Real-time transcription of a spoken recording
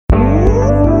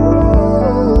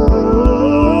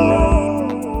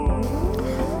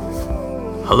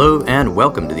Hello and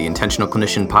welcome to the Intentional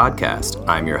Clinician Podcast.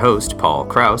 I'm your host, Paul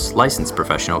Krause, licensed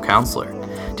professional counselor.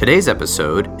 Today's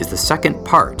episode is the second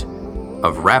part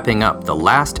of wrapping up the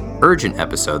last urgent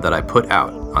episode that I put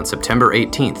out on September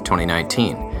 18th,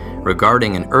 2019,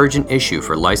 regarding an urgent issue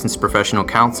for licensed professional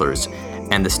counselors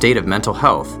and the state of mental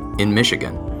health in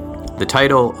Michigan. The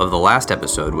title of the last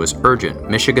episode was Urgent,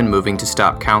 Michigan Moving to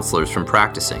Stop Counselors from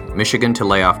Practicing, Michigan to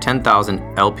Lay Off 10,000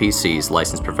 LPCs,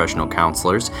 Licensed Professional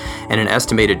Counselors, and an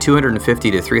estimated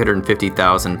 250 to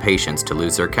 350,000 patients to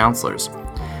lose their counselors.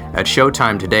 At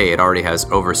showtime today, it already has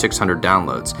over 600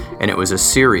 downloads, and it was a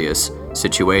serious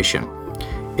situation.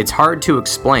 It's hard to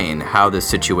explain how this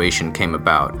situation came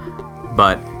about,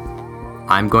 but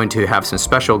I'm going to have some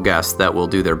special guests that will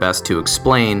do their best to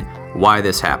explain why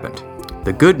this happened.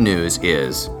 The good news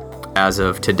is, as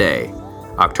of today,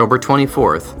 October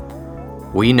 24th,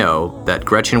 we know that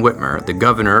Gretchen Whitmer, the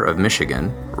governor of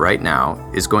Michigan right now,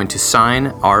 is going to sign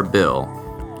our bill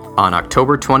on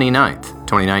October 29th,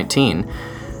 2019,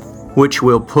 which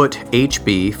will put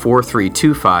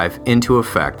HB4325 into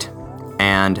effect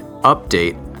and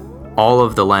update all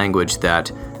of the language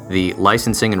that the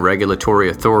Licensing and Regulatory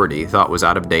Authority thought was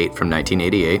out of date from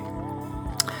 1988.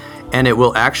 And it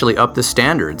will actually up the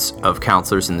standards of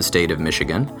counselors in the state of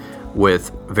Michigan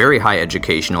with very high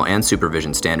educational and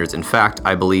supervision standards. In fact,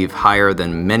 I believe higher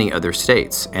than many other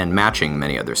states and matching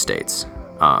many other states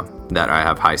that I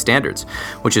have high standards,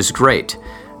 which is great.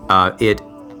 It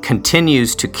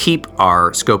continues to keep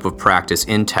our scope of practice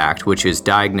intact, which is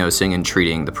diagnosing and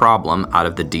treating the problem out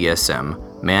of the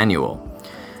DSM manual.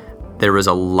 There was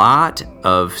a lot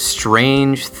of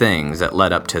strange things that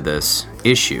led up to this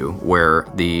issue where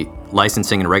the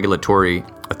Licensing and Regulatory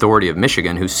Authority of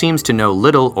Michigan, who seems to know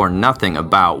little or nothing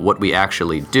about what we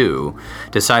actually do,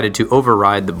 decided to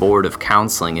override the Board of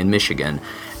Counseling in Michigan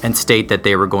and state that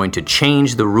they were going to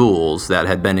change the rules that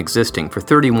had been existing for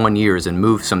 31 years and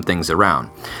move some things around.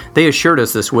 They assured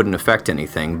us this wouldn't affect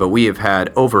anything, but we have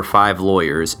had over 5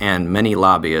 lawyers and many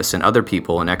lobbyists and other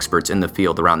people and experts in the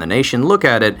field around the nation look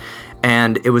at it,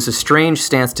 and it was a strange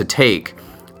stance to take,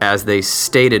 as they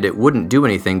stated it wouldn't do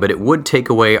anything, but it would take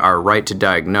away our right to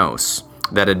diagnose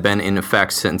that had been in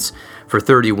effect for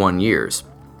 31 years.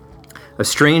 A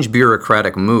strange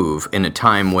bureaucratic move in a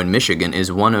time when Michigan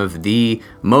is one of the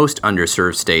most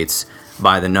underserved states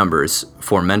by the numbers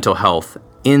for mental health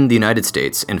in the United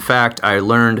States. In fact, I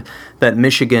learned that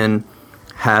Michigan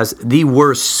has the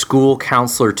worst school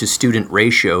counselor to student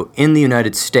ratio in the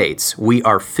United States. We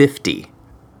are 50.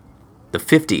 The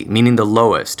 50, meaning the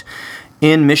lowest.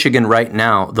 In Michigan right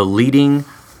now, the leading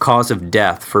cause of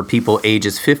death for people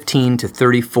ages 15 to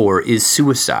 34 is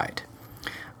suicide.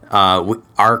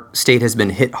 Our state has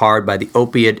been hit hard by the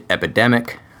opiate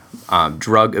epidemic,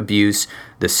 drug abuse.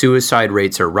 The suicide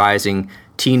rates are rising.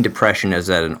 Teen depression is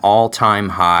at an all-time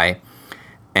high.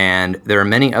 And there are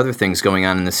many other things going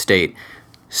on in the state.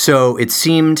 So it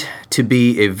seemed to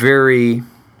be a very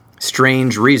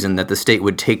strange reason that the state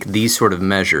would take these sort of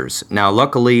measures. Now,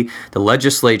 luckily, the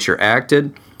legislature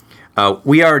acted.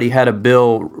 We already had a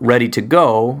bill ready to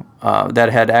go that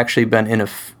had actually been in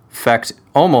effect,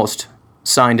 almost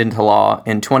signed into law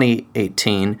in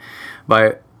 2018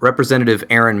 by Representative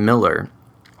Aaron Miller,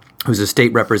 who's a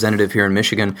state representative here in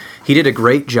Michigan. He did a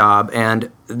great job,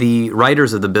 and the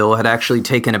writers of the bill had actually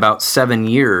taken about 7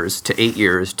 years to 8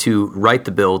 years to write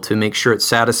the bill to make sure it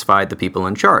satisfied the people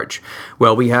in charge.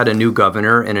 Well, we had a new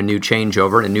governor and a new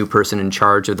changeover and a new person in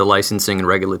charge of the Licensing and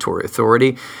Regulatory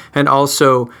Authority, and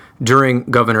also during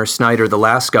Governor Snyder, the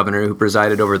last governor who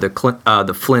presided over the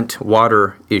Flint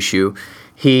water issue,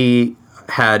 he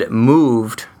had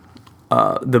moved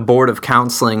the Board of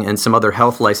Counseling and some other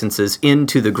health licenses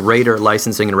into the greater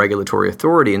Licensing and Regulatory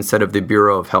Authority instead of the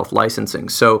Bureau of Health Licensing.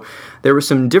 So there were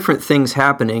some different things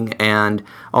happening, and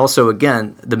also,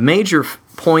 again, the major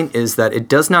point is that it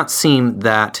does not seem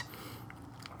that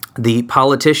the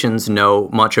politicians know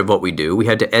much of what we do. We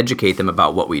had to educate them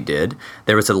about what we did.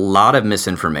 There was a lot of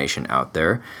misinformation out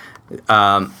there.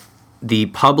 The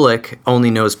public only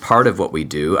knows part of what we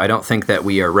do. I don't think that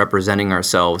we are representing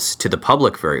ourselves to the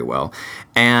public very well.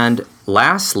 And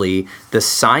lastly, the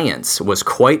science was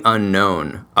quite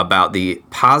unknown about the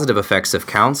positive effects of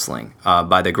counseling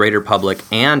by the greater public,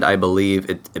 and I believe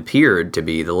it appeared to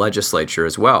be the legislature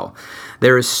as well.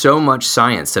 There is so much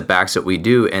science that backs what we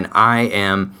do, and I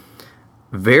am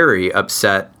very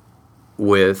upset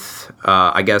with,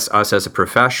 us as a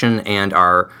profession and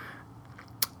our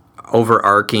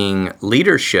overarching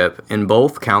leadership in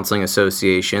both counseling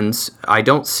associations. I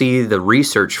don't see the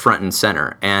research front and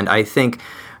center. And I think,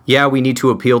 we need to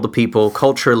appeal to people.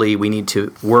 Culturally, we need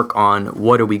to work on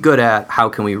what are we good at? How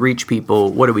can we reach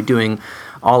people? What are we doing?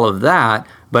 all of that.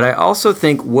 But I also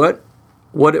think, what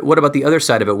about the other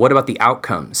side of it? What about the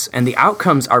outcomes? And the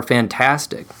outcomes are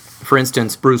fantastic. For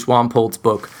instance, Bruce Wampold's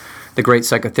book, The Great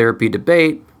Psychotherapy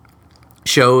Debate,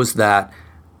 shows that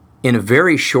in a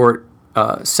very short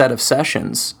set of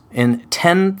sessions, in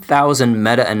 10,000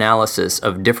 meta-analysis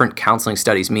of different counseling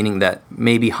studies, meaning that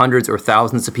maybe hundreds or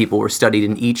thousands of people were studied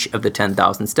in each of the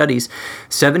 10,000 studies,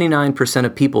 79%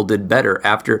 of people did better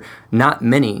after not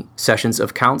many sessions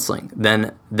of counseling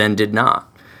than did not.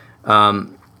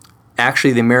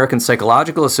 Actually, the American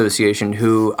Psychological Association,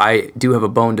 who I do have a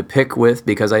bone to pick with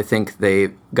because I think they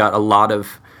got a lot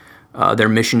of their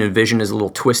mission and vision is a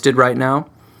little twisted right now,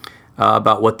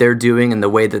 about what they're doing and the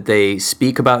way that they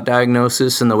speak about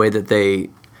diagnosis and the way that they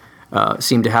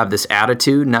seem to have this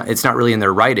attitude. It's not really in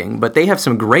their writing, but they have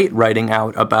some great writing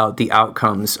out about the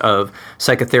outcomes of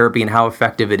psychotherapy and how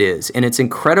effective it is. And it's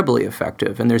incredibly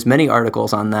effective. And there's many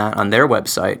articles on that on their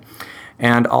website.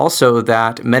 And also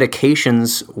that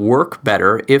medications work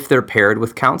better if they're paired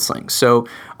with counseling. So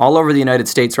all over the United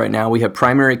States right now, we have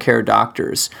primary care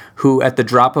doctors who at the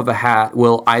drop of a hat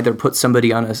will either put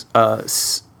somebody on a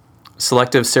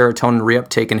selective serotonin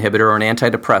reuptake inhibitor or an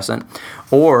antidepressant,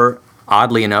 or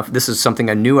oddly enough, this is something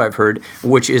I knew I've heard,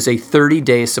 which is a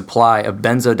 30-day supply of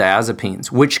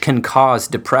benzodiazepines, which can cause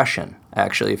depression,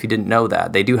 actually, if you didn't know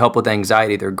that. They do help with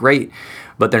anxiety. They're great,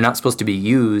 but they're not supposed to be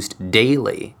used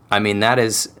daily. I mean, that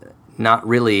is not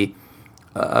really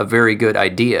a very good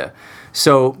idea.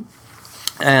 So,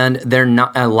 and they're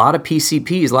not, a lot of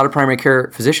PCPs, a lot of primary care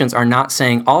physicians are not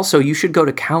saying, also, you should go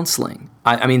to counseling.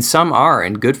 I mean, some are,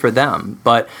 and good for them,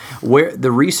 but where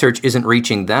the research isn't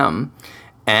reaching them,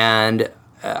 and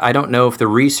I don't know if the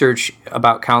research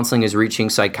about counseling is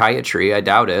reaching psychiatry. I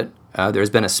doubt it.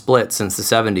 There's been a split since the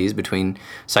 70s between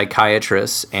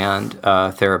psychiatrists and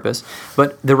therapists.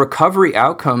 But the recovery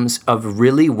outcomes of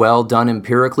really well done,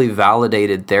 empirically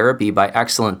validated therapy by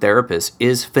excellent therapists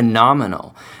is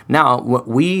phenomenal. Now,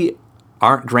 we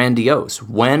aren't grandiose.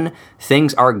 When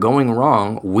things are going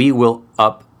wrong, we will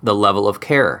up the level of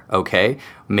care, okay?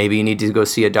 Maybe you need to go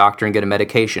see a doctor and get a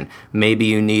medication. Maybe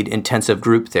you need intensive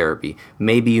group therapy.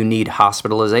 Maybe you need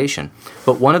hospitalization.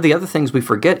 But one of the other things we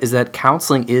forget is that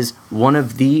counseling is one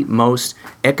of the most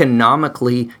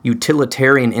economically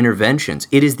utilitarian interventions.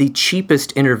 It is the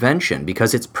cheapest intervention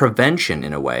because it's prevention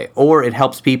in a way, or it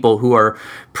helps people who are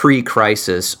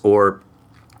pre-crisis or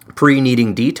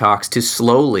pre-needing detox to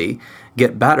slowly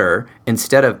get better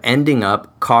instead of ending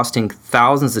up costing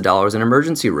thousands of dollars in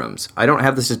emergency rooms. I don't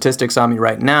have the statistics on me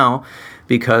right now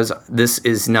because this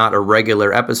is not a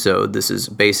regular episode. This is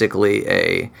basically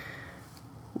a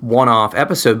one-off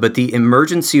episode, but the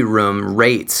emergency room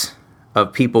rates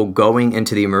of people going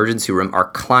into the emergency room are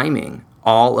climbing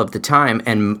all of the time,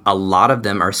 and a lot of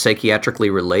them are psychiatrically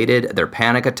related. They're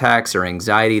panic attacks, their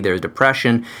anxiety, their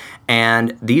depression,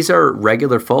 and these are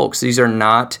regular folks. These are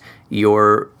not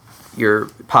your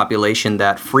population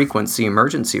that frequents the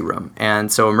emergency room. And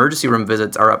so emergency room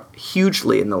visits are up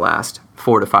hugely in the last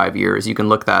 4 to 5 years. You can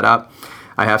look that up.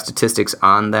 I have statistics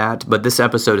on that, but this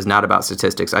episode is not about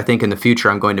statistics. I think in the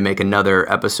future I'm going to make another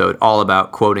episode all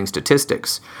about quoting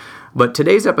statistics. But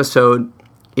today's episode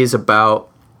is about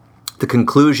the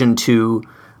conclusion to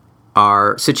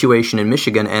our situation in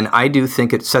Michigan, and I do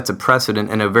think it sets a precedent,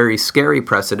 and a very scary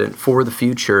precedent, for the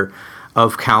future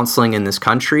of counseling in this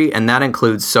country, and that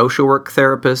includes social work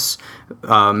therapists,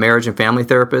 marriage and family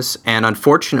therapists, and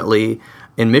unfortunately,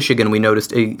 in Michigan, we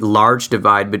noticed a large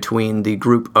divide between the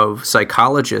group of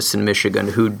psychologists in Michigan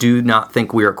who do not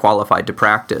think we are qualified to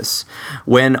practice,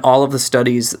 when all of the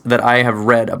studies that I have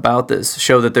read about this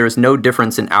show that there is no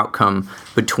difference in outcome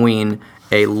between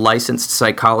a licensed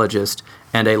psychologist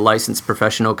and a licensed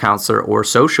professional counselor or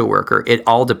social worker. It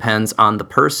all depends on the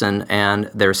person and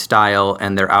their style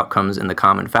and their outcomes and the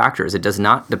common factors. It does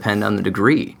not depend on the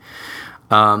degree.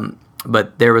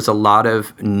 But there was a lot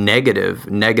of negative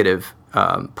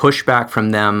pushback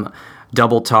from them,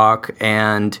 double talk,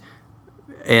 and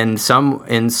in some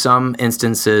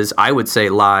instances, I would say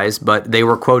lies, but they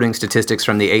were quoting statistics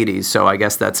from the 80s, so I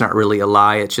guess that's not really a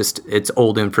lie. It's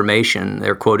old information.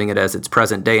 They're quoting it as it's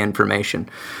present day information.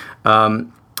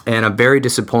 And I'm very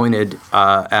disappointed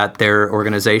at their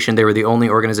organization. They were the only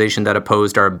organization that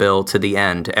opposed our bill to the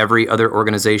end. Every other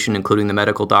organization, including the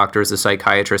medical doctors, the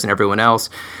psychiatrists, and everyone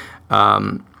else,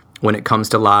 when it comes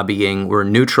to lobbying, were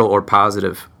neutral or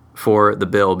positive for the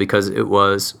bill because it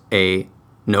was a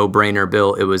no-brainer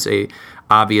bill. It was a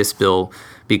obvious bill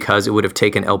because it would have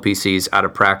taken LPCs out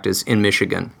of practice in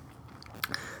Michigan.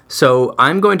 So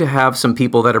I'm going to have some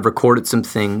people that have recorded some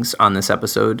things on this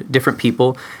episode, different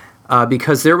people,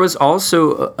 because there was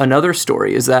also another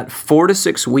story, is that 4 to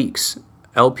 6 weeks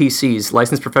LPCs,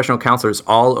 licensed professional counselors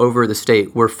all over the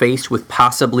state, were faced with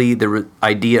possibly the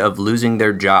idea of losing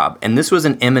their job. And this was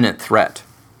an imminent threat.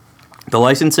 The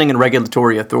licensing and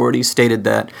regulatory authorities stated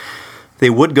that they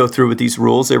would go through with these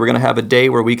rules. They were going to have a day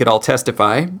where we could all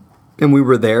testify. And we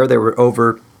were there. There were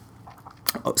over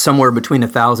somewhere between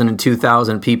 1,000 and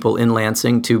 2,000 people in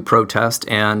Lansing to protest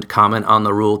and comment on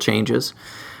the rule changes.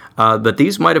 But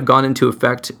these might have gone into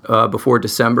effect before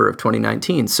December of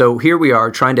 2019. So here we are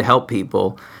trying to help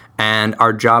people, and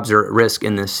our jobs are at risk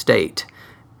in this state.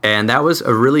 And that was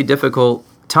a really difficult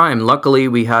time. Luckily,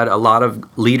 we had a lot of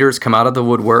leaders come out of the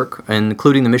woodwork,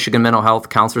 including the Michigan Mental Health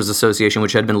Counselors Association,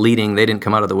 which had been leading. They didn't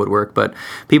come out of the woodwork, but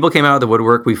people came out of the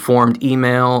woodwork. We formed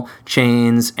email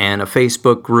chains and a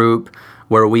Facebook group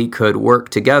where we could work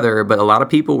together. But a lot of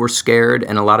people were scared,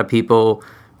 and a lot of people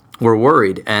were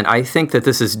worried. And I think that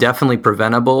this is definitely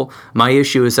preventable. My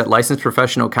issue is that licensed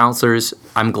professional counselors,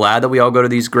 I'm glad that we all go to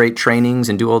these great trainings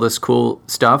and do all this cool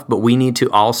stuff, but we need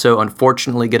to also,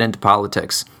 unfortunately, get into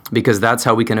politics, because that's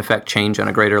how we can affect change on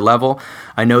a greater level.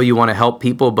 I know you want to help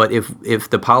people, but if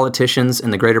the politicians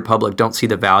and the greater public don't see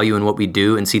the value in what we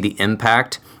do and see the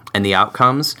impact and the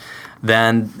outcomes,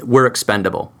 then we're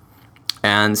expendable.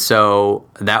 And so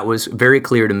that was very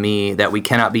clear to me that we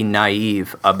cannot be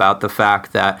naive about the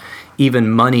fact that even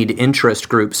moneyed interest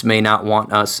groups may not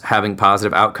want us having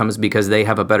positive outcomes because they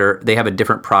have a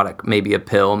different product, maybe a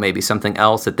pill, maybe something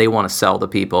else that they want to sell to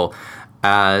people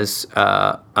as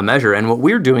a measure. And what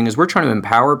we're doing is we're trying to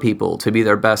empower people to be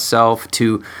their best self,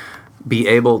 to be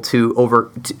able to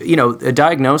a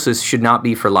diagnosis should not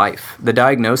be for life. The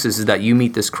diagnosis is that you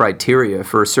meet this criteria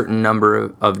for a certain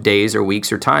number of days or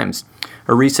weeks or times.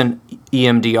 A recent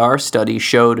EMDR study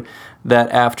showed that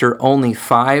after only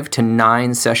 5 to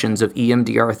 9 sessions of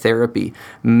EMDR therapy,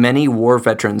 many war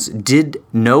veterans did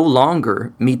no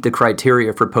longer meet the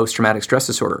criteria for post-traumatic stress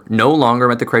disorder. No longer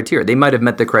met the criteria. They might have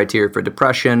met the criteria for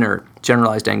depression or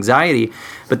generalized anxiety,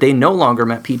 but they no longer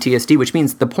met PTSD, which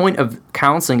means the point of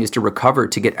counseling is to recover,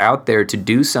 to get out there, to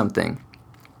do something.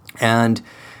 And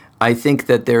I think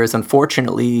that there is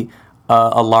unfortunately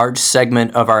a large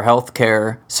segment of our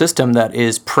healthcare system that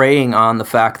is preying on the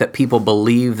fact that people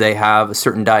believe they have a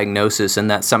certain diagnosis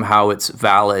and that somehow it's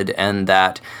valid and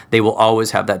that they will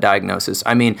always have that diagnosis.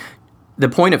 I mean, the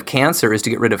point of cancer is to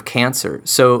get rid of cancer.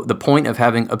 So the point of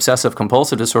having obsessive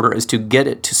compulsive disorder is to get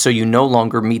it so you no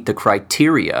longer meet the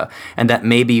criteria and that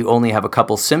maybe you only have a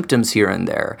couple symptoms here and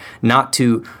there, not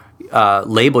to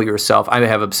label yourself, I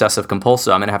have obsessive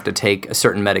compulsive, I'm going to have to take a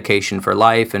certain medication for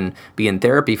life and be in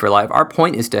therapy for life. Our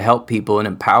point is to help people and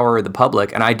empower the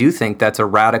public. And I do think that's a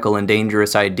radical and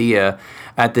dangerous idea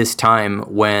at this time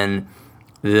when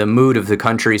the mood of the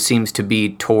country seems to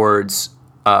be towards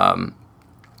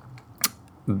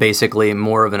basically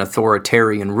more of an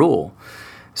authoritarian rule.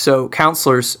 So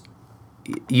counselors,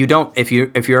 if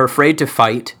you're afraid to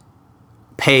fight,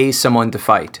 pay someone to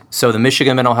fight. So the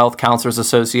Michigan Mental Health Counselors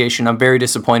Association, I'm very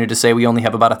disappointed to say we only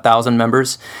have about 1,000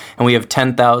 members, and we have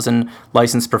 10,000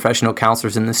 licensed professional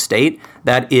counselors in the state.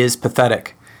 That is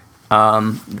pathetic,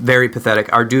 very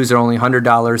pathetic. Our dues are only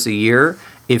 $100 a year.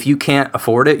 If you can't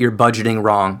afford it, you're budgeting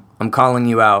wrong. I'm calling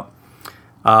you out.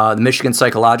 The Michigan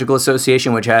Psychological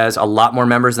Association, which has a lot more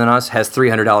members than us, has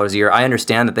 $300 a year. I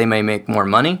understand that they may make more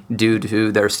money due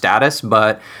to their status,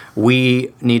 but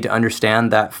we need to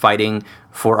understand that fighting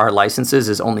for our licenses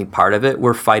is only part of it.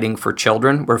 We're fighting for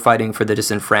children. We're fighting for the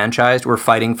disenfranchised. We're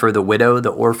fighting for the widow, the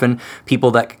orphan,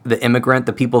 the immigrant,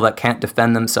 the people that can't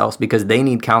defend themselves because they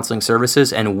need counseling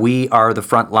services, and we are the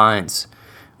front lines.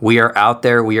 We are out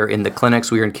there. We are in the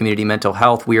clinics. We are in community mental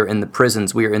health. We are in the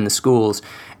prisons. We are in the schools.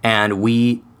 And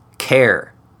we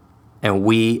care. And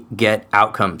we get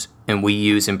outcomes. And we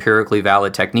use empirically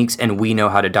valid techniques. And we know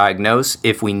how to diagnose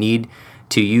if we need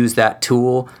to use that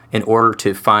tool in order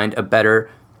to find a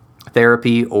better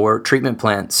therapy or treatment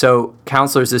plan. So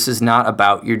counselors, this is not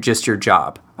about your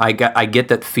job. I get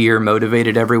that fear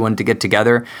motivated everyone to get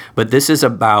together. But this is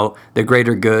about the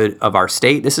greater good of our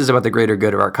state. This is about the greater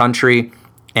good of our country.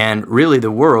 And really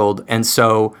the world. And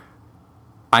so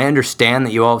I understand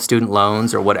that you all have student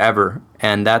loans or whatever,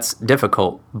 and that's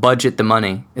difficult. Budget the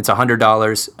money. It's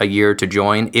 $100 a year to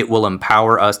join. It will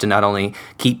empower us to not only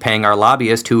keep paying our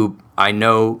lobbyist, who I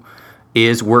know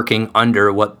is working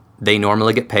under what they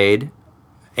normally get paid,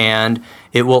 and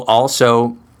it will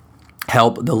also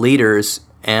help the leaders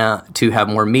to have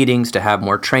more meetings, to have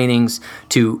more trainings,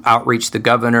 to outreach the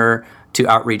governor, to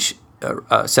outreach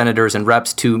senators and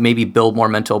reps, to maybe build more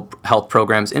mental health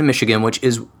programs in Michigan, which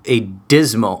is a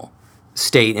dismal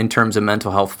state in terms of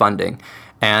mental health funding.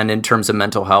 and in terms of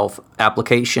mental health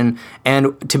application.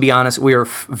 And to be honest, we are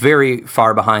very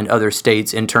far behind other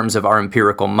states in terms of our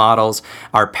empirical models,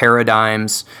 our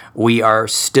paradigms. We are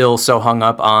still so hung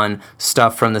up on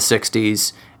stuff from the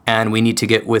 60s, and we need to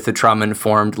get with the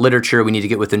trauma-informed literature. We need to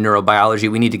get with the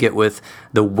neurobiology. We need to get with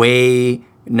the way,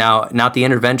 now, not the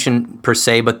intervention per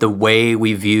se, but the way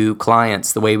we view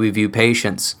clients, the way we view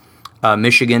patients.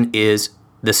 Michigan is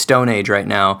the Stone Age right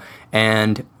now,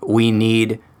 and we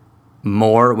need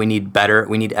more, we need better,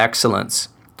 we need excellence.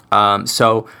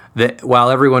 So that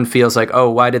while everyone feels like, oh,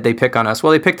 why did they pick on us?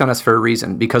 Well, they picked on us for a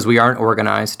reason, because we aren't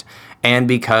organized, and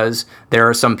because there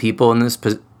are some people in this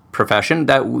profession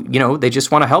that, they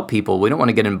just want to help people. We don't want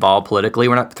to get involved politically.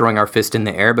 We're not throwing our fist in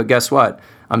the air, but guess what?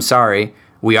 I'm sorry,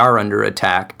 we are under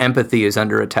attack. Empathy is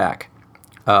under attack.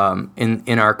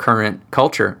 In our current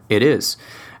culture, it is.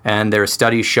 And there are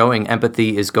studies showing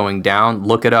empathy is going down.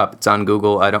 Look it up. It's on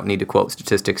Google. I don't need to quote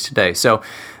statistics today. So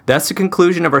that's the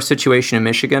conclusion of our situation in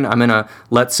Michigan. I'm going to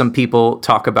let some people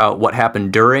talk about what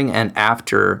happened during and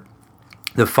after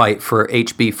the fight for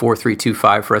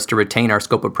HB4325 for us to retain our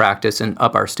scope of practice and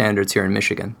up our standards here in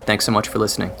Michigan. Thanks so much for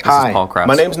listening. This is Paul Krause.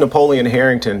 My name is Napoleon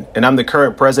Harrington, and I'm the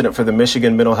current president for the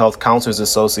Michigan Mental Health Counselors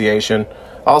Association,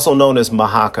 also known as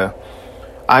MAHACA.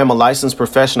 I am a licensed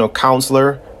professional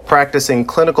counselor practicing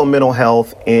clinical mental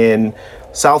health in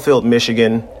Southfield,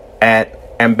 Michigan at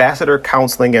Ambassador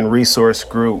Counseling and Resource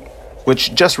Group,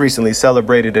 which just recently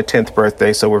celebrated a 10th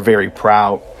birthday, so we're very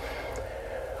proud.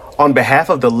 On behalf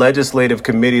of the legislative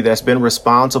committee that's been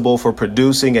responsible for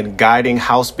producing and guiding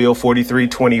House Bill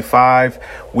 4325,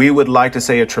 we would like to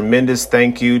say a tremendous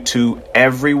thank you to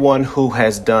everyone who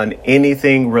has done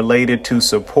anything related to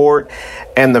support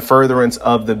and the furtherance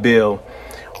of the bill.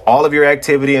 All of your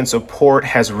activity and support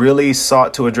has really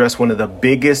sought to address one of the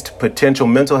biggest potential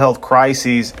mental health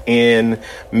crises in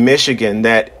Michigan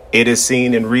that it has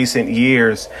seen in recent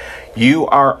years. You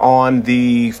are on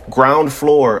the ground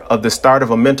floor of the start of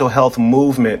a mental health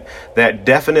movement that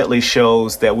definitely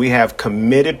shows that we have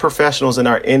committed professionals in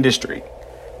our industry,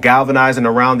 galvanizing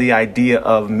around the idea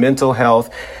of mental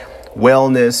health,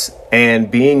 wellness,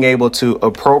 and being able to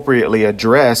appropriately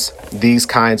address these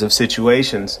kinds of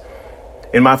situations.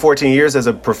 In my 14 years as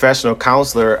a professional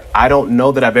counselor, I don't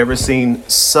know that I've ever seen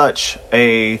such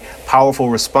a powerful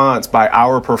response by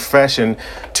our profession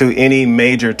to any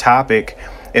major topic.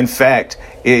 In fact,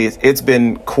 it's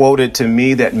been quoted to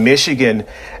me that Michigan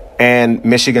and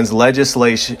Michigan's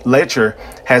legislature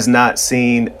has not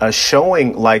seen a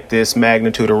showing like this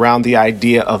magnitude around the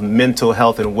idea of mental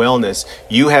health and wellness.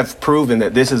 You have proven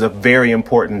that this is a very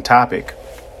important topic.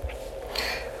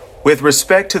 With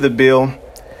respect to the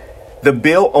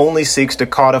bill only seeks to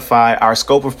codify our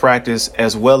scope of practice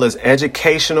as well as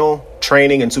educational,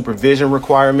 training, and supervision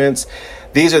requirements.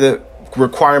 These are the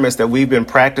requirements that we've been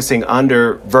practicing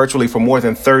under virtually for more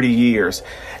than 30 years.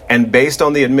 And based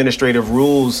on the administrative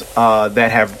rules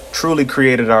that have truly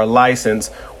created our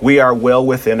license, we are well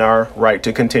within our right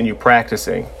to continue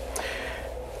practicing.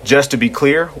 Just to be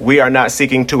clear, we are not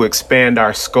seeking to expand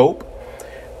our scope.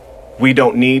 We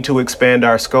don't need to expand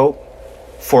our scope.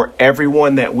 For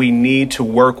everyone that we need to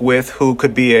work with who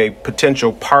could be a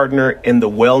potential partner in the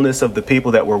wellness of the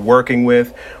people that we're working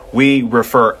with, we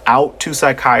refer out to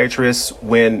psychiatrists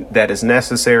when that is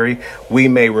necessary. We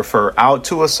may refer out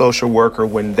to a social worker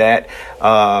when that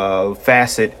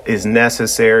facet is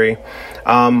necessary.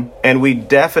 And we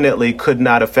definitely could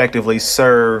not effectively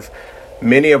serve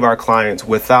many of our clients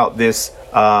without this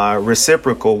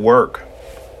reciprocal work.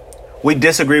 We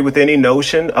disagree with any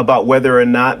notion about whether or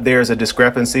not there's a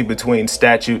discrepancy between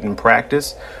statute and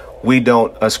practice. We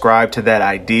don't ascribe to that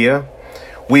idea.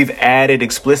 We've added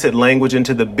explicit language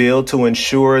into the bill to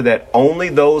ensure that only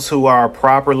those who are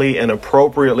properly and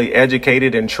appropriately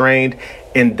educated and trained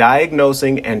in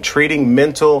diagnosing and treating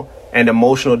mental and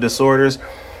emotional disorders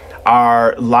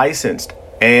are licensed.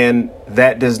 And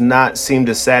that does not seem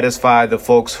to satisfy the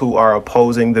folks who are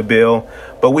opposing the bill.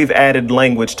 But we've added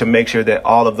language to make sure that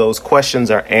all of those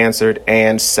questions are answered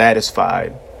and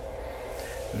satisfied.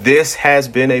 This has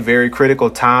been a very critical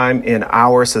time in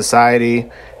our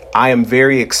society. I am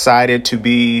very excited to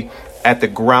be at the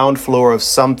ground floor of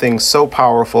something so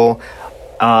powerful.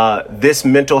 This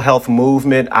mental health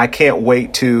movement, I can't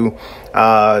wait to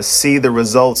see the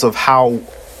results of how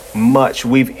much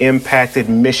we've impacted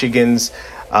Michigan's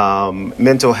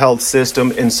mental health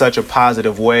system in such a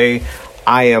positive way.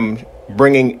 I am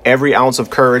bringing every ounce of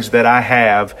courage that I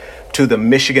have to the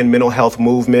Michigan mental health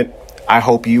movement. I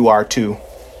hope you are too.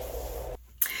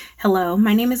 Hello,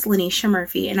 my name is Lanisha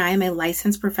Murphy, and I am a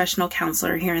licensed professional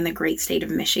counselor here in the great state of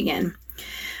Michigan.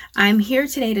 I'm here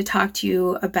today to talk to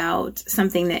you about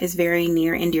something that is very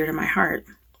near and dear to my heart,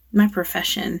 my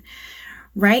profession.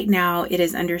 Right now, it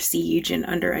is under siege and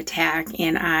under attack,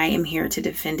 and I am here to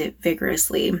defend it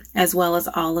vigorously, as well as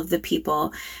all of the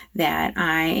people that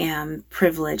I am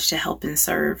privileged to help and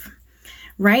serve.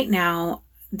 Right now,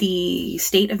 the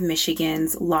state of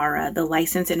Michigan's LARA, the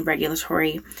License and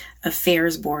Regulatory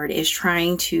Affairs Board, is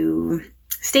trying to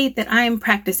state that I'm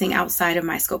practicing outside of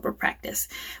my scope of practice,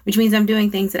 which means I'm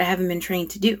doing things that I haven't been trained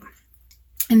to do.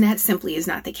 And that simply is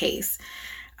not the case.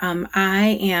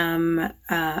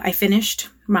 I finished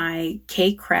my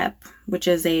KCREP, which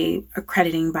is a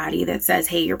accrediting body that says,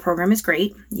 hey, your program is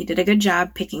great. You did a good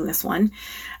job picking this one.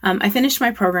 I finished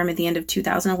my program at the end of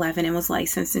 2011 and was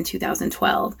licensed in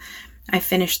 2012. I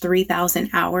finished 3,000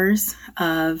 hours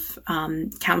of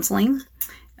counseling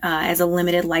as a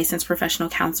limited licensed professional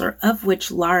counselor, of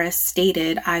which Laura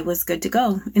stated I was good to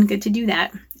go and good to do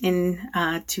that in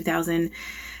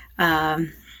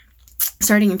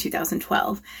starting in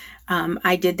 2012.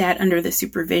 I did that under the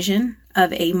supervision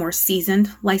of a more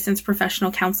seasoned licensed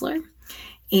professional counselor.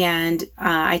 And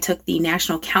I took the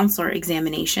national counselor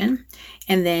examination.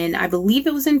 And then I believe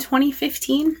it was in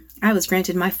 2015, I was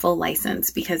granted my full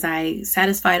license because I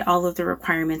satisfied all of the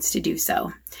requirements to do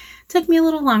so. Took me a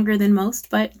little longer than most,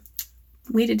 but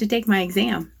waited to take my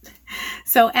exam.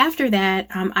 So after that,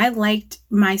 I liked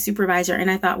my supervisor and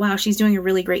I thought, wow, she's doing a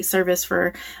really great service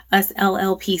for us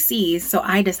LLPCs. So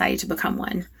I decided to become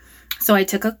one. So I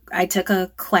took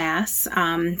a class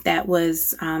that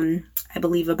was, I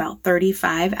believe, about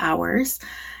 35 hours,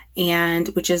 and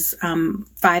which is 5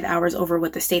 hours over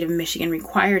what the state of Michigan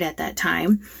required at that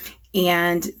time.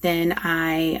 And then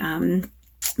I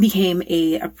became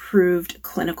a approved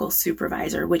clinical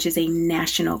supervisor, which is a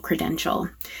national credential.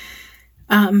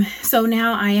 So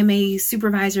now I am a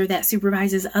supervisor that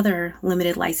supervises other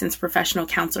limited licensed professional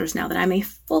counselors now that I'm a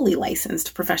fully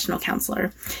licensed professional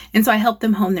counselor. And so I help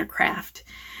them hone their craft.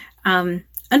 Under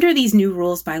these new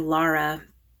rules by Laura,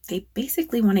 they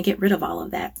basically want to get rid of all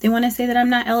of that. They want to say that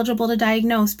I'm not eligible to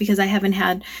diagnose because I haven't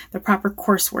had the proper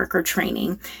coursework or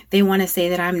training. They want to say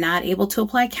that I'm not able to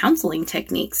apply counseling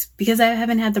techniques because I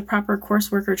haven't had the proper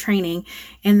coursework or training,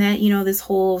 and that, this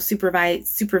whole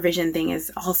supervision thing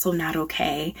is also not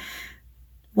okay.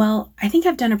 Well, I think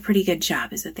I've done a pretty good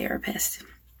job as a therapist.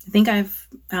 I think I've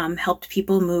helped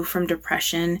people move from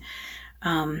depression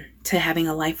to having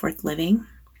a life worth living.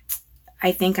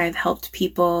 I think I've helped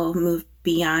people move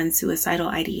beyond suicidal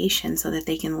ideation so that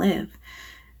they can live.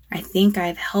 I think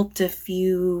I've helped a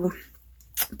few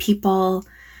people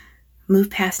move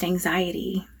past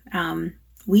anxiety.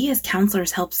 We as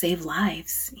counselors help save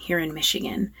lives here in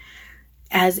Michigan.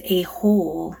 As a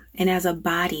whole and as a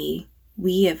body,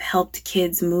 we have helped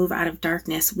kids move out of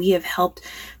darkness. We have helped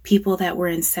people that were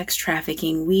in sex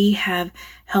trafficking. We have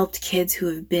helped kids who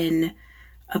have been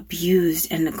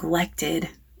abused and neglected.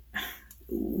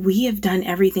 We have done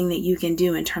everything that you can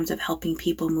do in terms of helping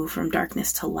people move from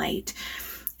darkness to light.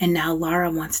 And now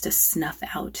Laura wants to snuff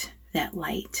out that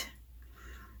light.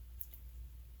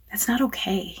 That's not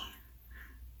okay.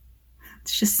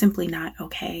 It's just simply not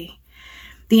okay.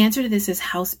 The answer to this is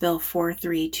House Bill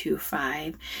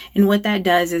 4325. And what that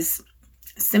does is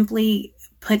simply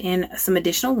put in some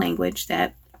additional language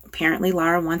that apparently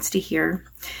Laura wants to hear,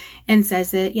 and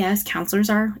says that, yes, counselors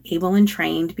are able and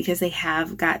trained because they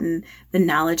have gotten the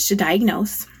knowledge to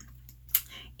diagnose,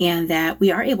 and that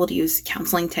we are able to use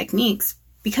counseling techniques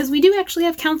because we do actually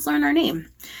have counselor in our name.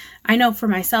 I know for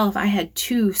myself, I had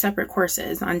 2 separate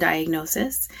courses on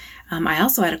diagnosis. I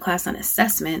also had a class on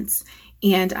assessments,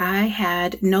 and I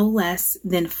had no less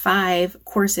than 5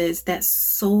 courses that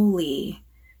solely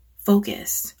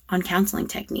focused on counseling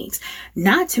techniques,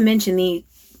 not to mention the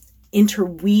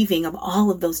interweaving of all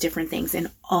of those different things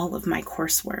in all of my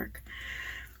coursework.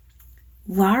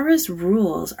 Laura's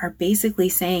rules are basically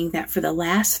saying that for the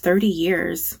last 30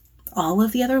 years, all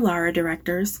of the other Laura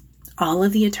directors, all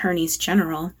of the attorneys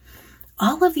general,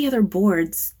 all of the other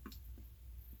boards,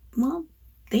 well,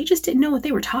 they just didn't know what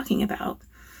they were talking about.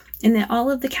 And that all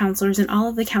of the counselors and all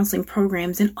of the counseling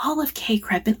programs and all of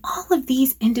KCREP and all of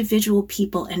these individual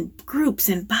people and groups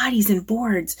and bodies and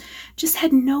boards just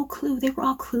had no clue. They were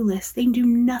all clueless. They knew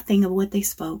nothing of what they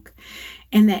spoke.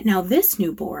 And that now this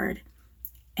new board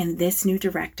and this new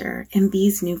director and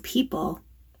these new people,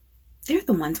 they're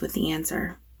the ones with the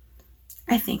answer.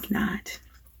 I think not.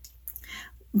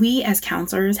 We as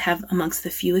counselors have amongst the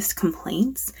fewest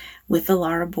complaints with the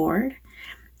Laura board.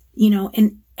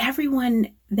 And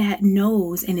everyone that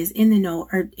knows and is in the know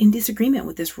are in disagreement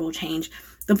with this rule change.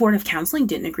 The Board of Counseling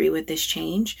didn't agree with this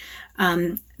change.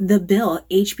 The bill,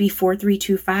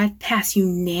 HB4325, passed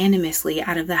unanimously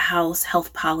out of the House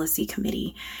Health Policy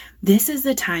Committee. This is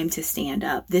the time to stand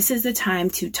up. This is the time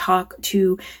to talk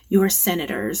to your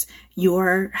senators,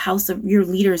 your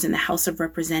leaders in the House of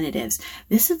Representatives.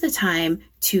 This is the time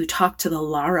to talk to the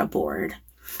LARA board.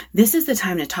 This is the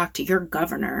time to talk to your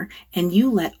governor, and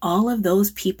you let all of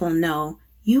those people know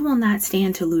you will not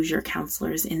stand to lose your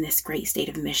counselors in this great state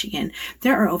of Michigan.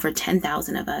 There are over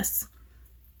 10,000 of us.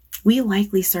 We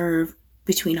likely serve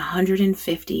between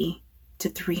 150 to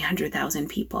 300,000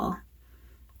 people.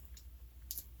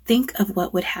 Think of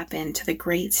what would happen to the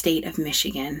great state of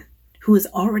Michigan, who is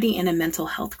already in a mental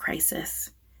health crisis,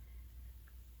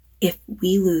 if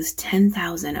we lose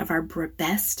 10,000 of our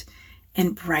best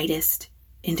and brightest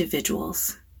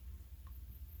individuals.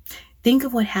 Think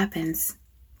of what happens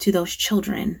to those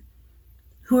children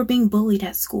who are being bullied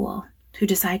at school, who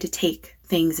decide to take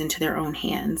things into their own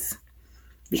hands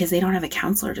because they don't have a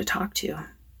counselor to talk to,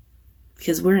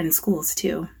 because we're in schools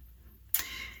too.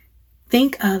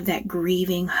 Think of that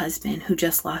grieving husband who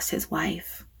just lost his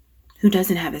wife, who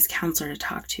doesn't have his counselor to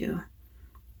talk to.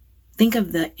 Think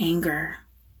of the anger,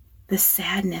 the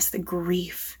sadness, the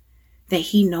grief that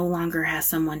he no longer has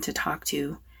someone to talk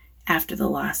to after the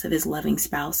loss of his loving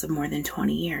spouse of more than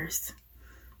 20 years.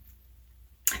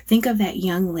 Think of that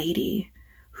young lady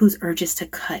whose urges to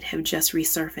cut have just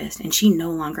resurfaced and she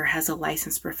no longer has a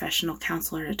licensed professional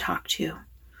counselor to talk to.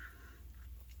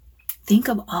 Think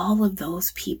of all of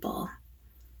those people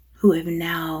who have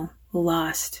now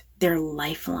lost their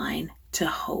lifeline to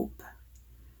hope.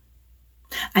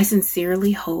 I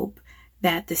sincerely hope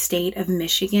that the state of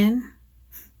Michigan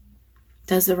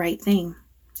does the right thing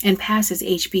and passes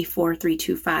HB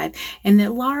 4325, and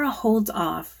that Lara holds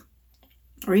off,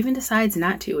 or even decides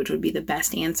not to, which would be the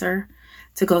best answer,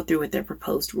 to go through with their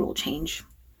proposed rule change.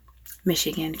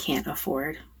 Michigan can't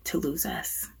afford to lose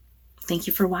us. Thank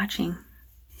you for watching.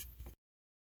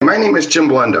 My name is Jim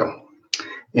Blendo,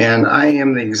 and I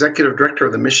am the Executive Director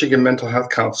of the Michigan Mental Health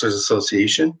Counselors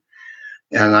Association,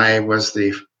 and I was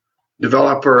the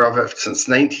developer of it since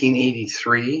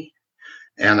 1983,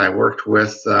 and I worked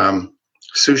with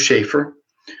Sue Schaefer,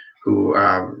 who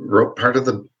wrote part of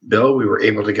the bill. We were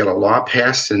able to get a law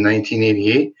passed in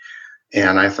 1988,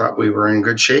 and I thought we were in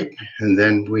good shape. And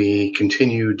then we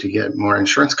continued to get more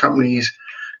insurance companies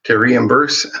to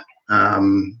reimburse,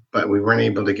 but we weren't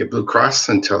able to get Blue Cross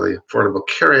until the Affordable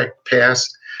Care Act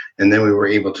passed, and then we were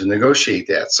able to negotiate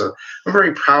that. So I'm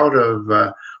very proud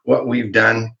of what we've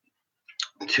done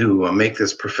to make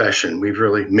this profession. We've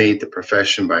really made the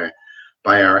profession by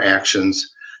our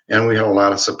actions, and we had a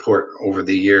lot of support over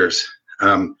the years.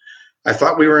 I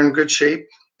thought we were in good shape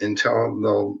until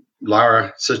the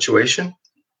Lara situation.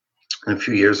 A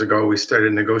few years ago, we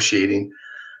started negotiating.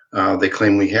 They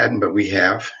claim we hadn't, but we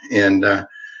have. And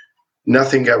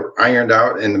nothing got ironed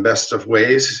out in the best of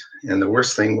ways. And the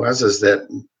worst thing is that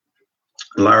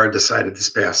Lara decided this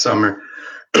past summer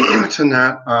to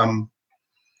not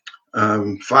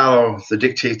follow the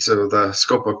dictates of the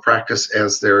scope of practice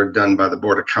as they're done by the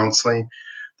Board of Counseling.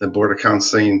 The Board of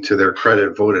Counseling, to their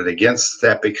credit, voted against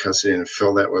that because they didn't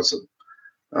feel that was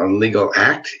a legal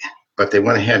act, but they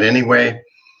went ahead anyway,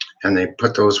 and they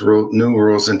put those new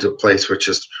rules into place, which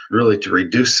is really to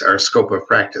reduce our scope of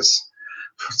practice.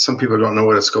 Some people don't know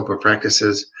what a scope of practice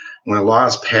is. When a law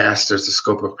is passed, there's a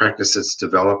scope of practice that's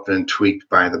developed and tweaked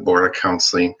by the Board of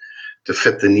Counseling to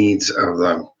fit the needs of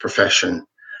the profession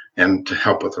and to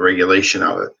help with the regulation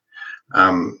of it.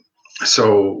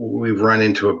 So we've run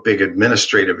into a big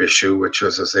administrative issue, which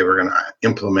was as they were going to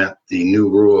implement the new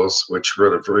rules, which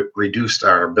would have reduced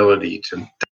our ability to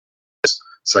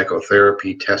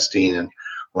psychotherapy testing and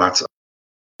lots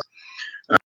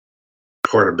of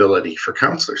portability for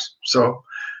counselors. So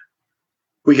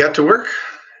we got to work,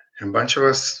 and a bunch of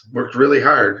us worked really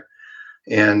hard.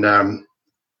 And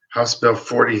House Bill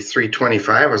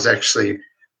 4325 was actually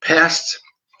passed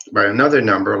by another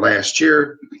number last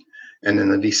year. And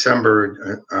in the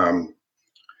December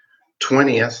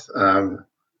 20th,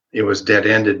 it was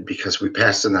dead-ended because we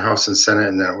passed in the House and Senate,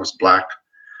 and then it was blocked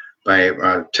by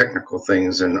technical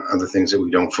things and other things that we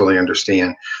don't fully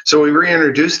understand. So we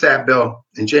reintroduced that bill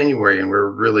in January, and we're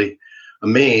really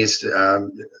amazed.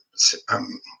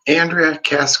 Andrea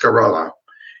Cascarella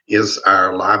is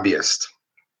our lobbyist.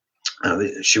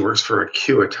 She works for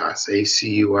Acuitas,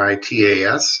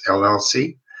 Acuitas,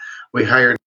 LLC. We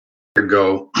hired her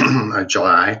go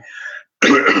July,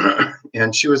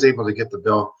 and she was able to get the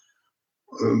bill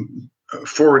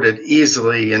forwarded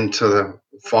easily into the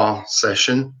fall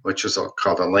session, which was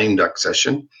called a lame duck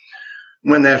session.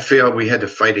 When that failed, we had to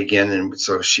fight again, and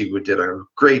so she did a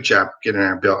great job getting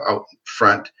our bill out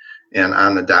front and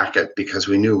on the docket, because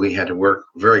we knew we had to work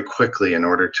very quickly in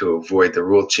order to avoid the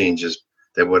rule changes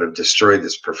that would have destroyed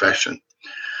this profession.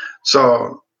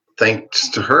 So thanks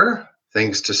to her,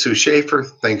 thanks to Sue Schaefer,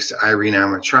 thanks to Irene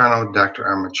Amatrano. Dr.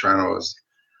 Amatrano has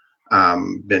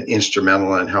been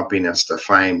instrumental in helping us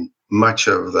define much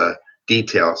of the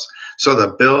details. So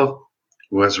the bill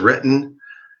was written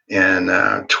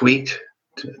and tweaked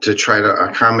to try to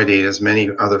accommodate as many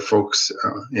other folks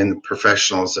and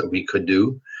professionals that we could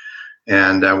do.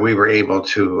 And we were able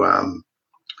to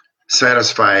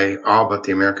satisfy all but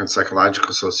the American Psychological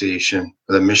Association,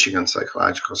 the Michigan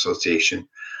Psychological Association,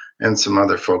 and some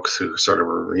other folks who sort of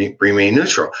remain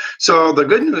neutral. So the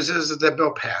good news is that the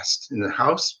bill passed in the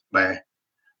House by,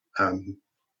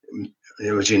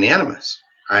 it was unanimous.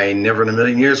 I never in a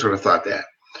million years would have thought that.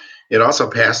 It also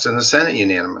passed in the Senate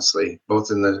unanimously,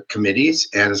 both in the committees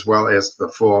and as well as the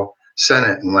full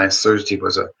Senate. And last Thursday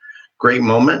was a great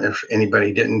moment. If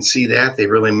anybody didn't see that, they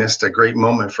really missed a great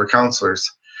moment for counselors.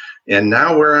 And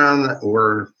now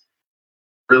we're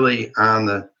really on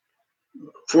the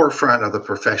forefront of the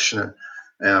profession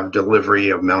of delivery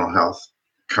of mental health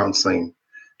counseling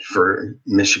for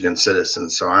Michigan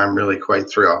citizens. So I'm really quite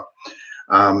thrilled.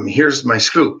 Here's my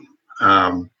scoop.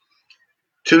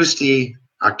 Tuesday,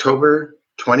 October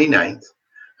 29th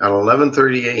at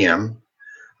 11:30 a.m.,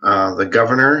 the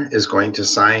governor is going to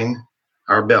sign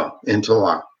our bill into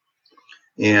law.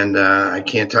 And I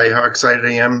can't tell you how excited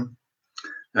I am.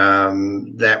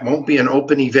 That won't be an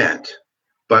open event,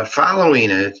 but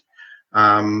following it,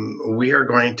 we are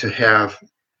going to have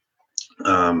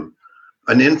an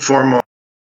informal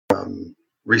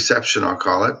reception, I'll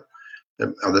call it,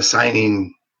 of the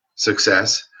signing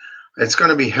success. It's going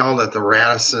to be held at the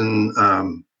Radisson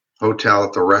Hotel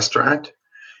at the restaurant.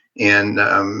 And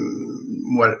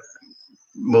what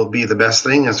will be the best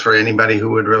thing is for anybody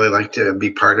who would really like to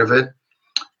be part of it,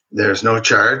 there's no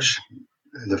charge.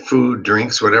 The food,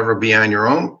 drinks, whatever, be on your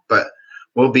own, but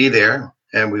we'll be there.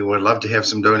 And we would love to have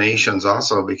some donations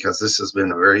also, because this has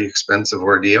been a very expensive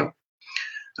ordeal.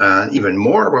 Even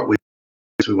more, what we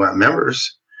want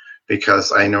members,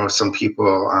 because I know some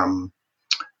people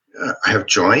have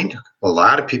joined. A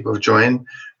lot of people have joined,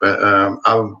 but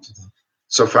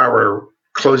so far we're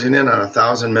closing in on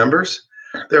 1,000 members.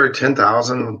 There are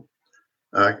 10,000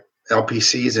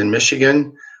 LPCs in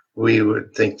Michigan. We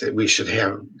would think that we should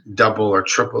have double or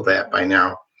triple that by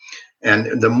now.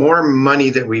 And the more money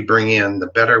that we bring in, the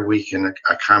better we can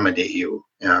accommodate you.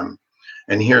 And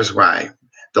here's why.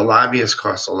 The lobbyist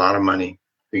costs a lot of money.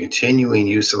 The continuing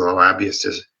use of the lobbyist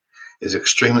is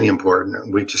extremely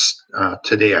important. We just,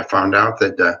 today I found out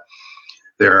that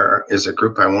there is a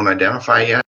group I won't identify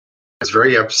yet that's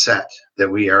very upset that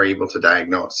we are able to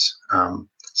diagnose.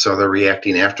 So they're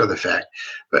reacting after the fact.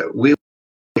 But we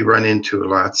run into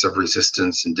lots of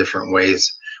resistance in different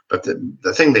ways. But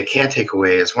the thing they can't take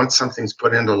away is once something's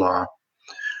put into law,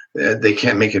 they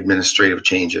can't make administrative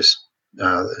changes.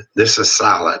 This is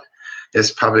solid.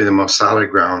 It's probably the most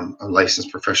solid ground licensed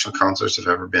professional counselors have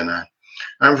ever been on.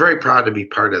 I'm very proud to be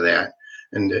part of that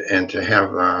and to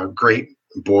have a great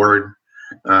board.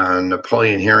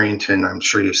 Napoleon Harrington, I'm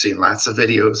sure you've seen lots of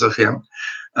videos of him.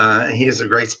 He is a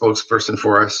great spokesperson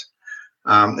for us.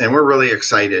 And we're really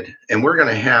excited. And we're going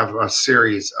to have a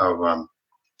series of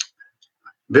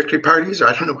victory parties, or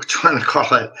I don't know what you want to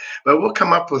call it, but we'll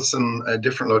come up with some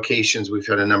different locations. We've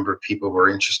had a number of people who are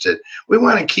interested. We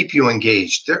want to keep you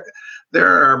engaged. There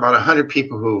are about 100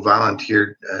 people who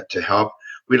volunteered to help.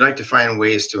 We'd like to find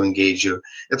ways to engage you.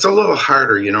 It's a little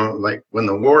harder, like when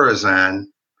the war is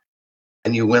on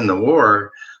and you win the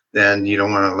war, then you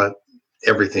don't want to let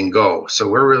everything go. So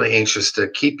we're really anxious to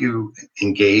keep you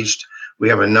engaged. We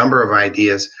have a number of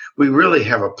ideas. We really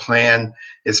have a plan.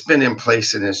 It's been in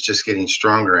place and it's just getting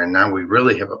stronger. And now we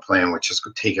really have a plan which is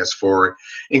going to take us forward,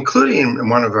 including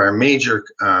one of our major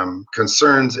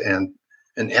concerns and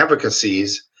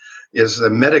advocacies is the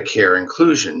Medicare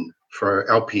inclusion for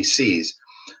LPCs.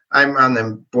 I'm on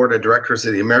the board of directors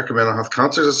of the American Mental Health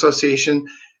Counselors Association,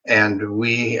 and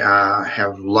we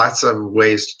have lots of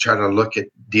ways to try to look at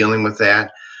dealing with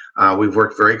that. We've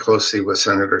worked very closely with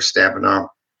Senator Stabenow,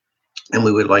 and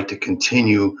we would like to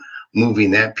continue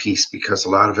moving that piece because a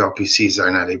lot of LPCs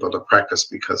are not able to practice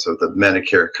because of the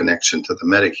Medicare connection to the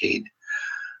Medicaid.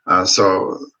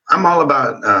 So I'm all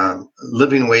about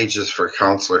living wages for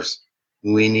counselors.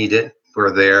 We need it.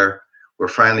 We're there. We're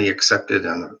finally accepted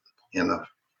in the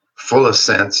fullest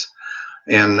sense.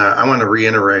 And I want to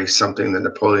reiterate something that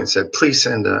Napoleon said. Please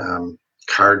send a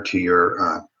card to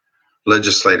your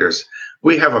legislators.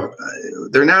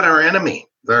 They're not our enemy.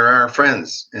 They're our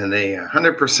friends. And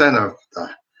 100% of the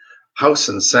House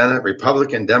and Senate,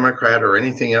 Republican, Democrat, or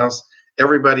anything else,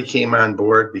 everybody came on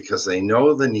board because they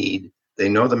know the need. They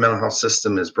know the mental health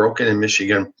system is broken in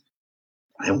Michigan,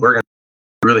 and we're going to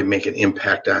really make an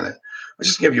impact on it. I'll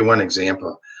just give you one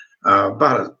example.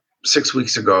 About 6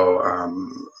 weeks ago,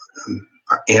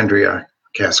 Andrea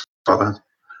Cascola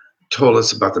told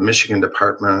us about the Michigan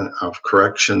Department of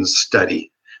Corrections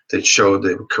study that showed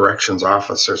that corrections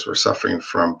officers were suffering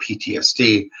from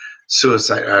PTSD,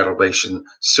 suicide ideation,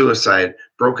 suicide,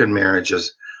 broken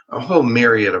marriages, a whole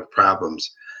myriad of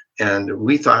problems. And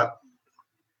we thought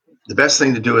the best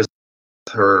thing to do is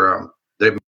her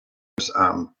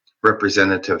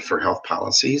representative for health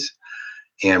policies,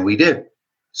 and we did.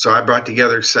 So I brought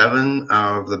together 7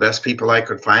 of the best people I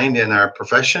could find in our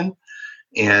profession,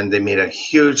 and they made a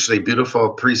hugely beautiful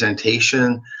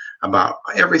presentation about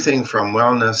everything from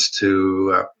wellness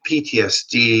to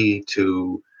PTSD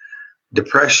to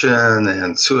depression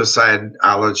and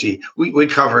suicidology. We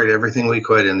covered everything we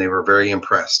could, and they were very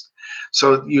impressed.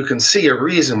 So you can see a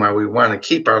reason why we want to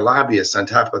keep our lobbyists on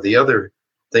top of the other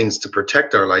things to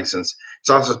protect our license. It's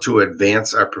also to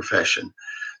advance our profession.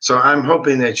 So I'm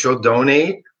hoping that you'll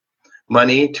donate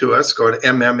money to us. Go to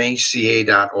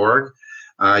mmhca.org.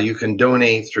 You can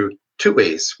donate through 2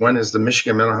 ways. One is the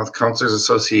Michigan Mental Health Counselors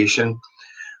Association.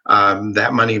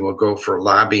 That money will go for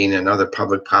lobbying and other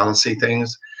public policy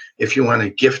things. If you want to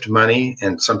gift money,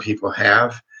 and some people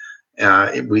have,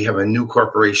 we have a new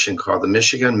corporation called the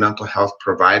Michigan Mental Health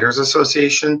Providers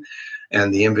Association,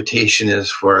 and the invitation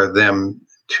is for them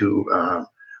to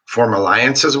form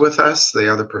alliances with us,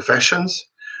 the other professions,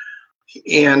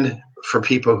 and for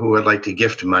people who would like to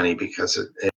gift money, because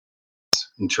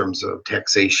in terms of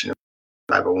taxation,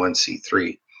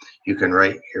 501c3, you can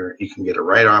get a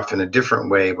write-off in a different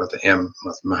way with the M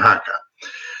with Mahaka.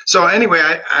 So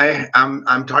anyway,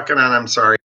 I'm talking on. I'm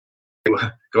sorry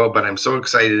to go, but I'm so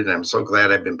excited and I'm so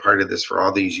glad I've been part of this for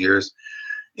all these years.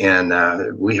 And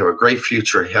we have a great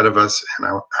future ahead of us,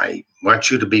 and I want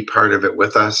you to be part of it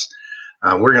with us.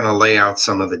 We're going to lay out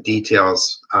some of the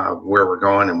details of where we're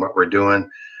going and what we're doing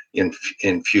in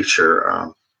future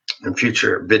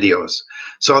videos.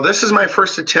 So this is my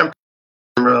first attempt.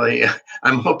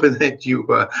 I'm hoping that you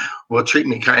will treat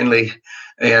me kindly,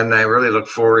 and I really look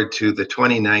forward to the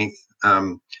 29th,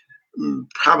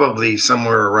 probably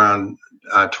somewhere around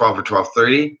 12 or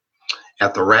 12:30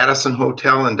 at the Radisson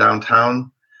Hotel in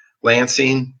downtown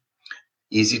Lansing.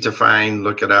 Easy to find.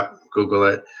 Look it up. Google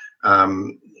it.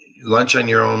 Lunch on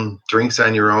your own, drinks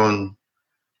on your own,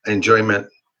 enjoyment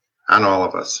on all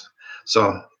of us.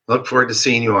 So look forward to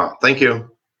seeing you all. Thank you.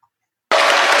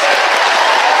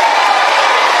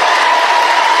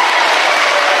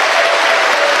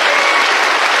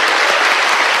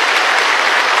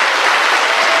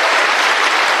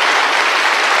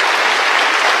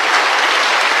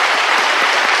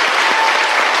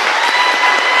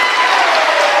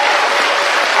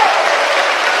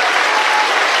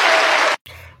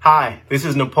 Hi, this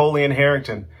is Napoleon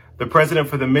Harrington, the president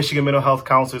for the Michigan Mental Health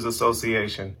Counselors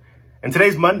Association. And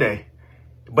today's Monday,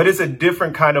 but it's a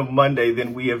different kind of Monday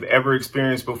than we have ever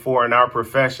experienced before in our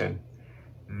profession.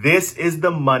 This is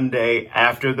the Monday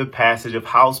after the passage of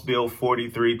House Bill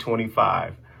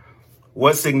 4325.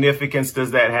 What significance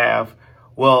does that have?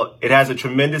 Well, it has a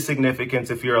tremendous significance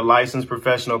if you're a licensed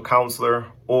professional counselor,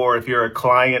 or if you're a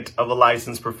client of a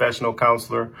licensed professional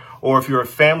counselor, or if you're a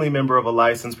family member of a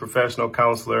licensed professional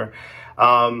counselor.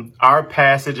 Our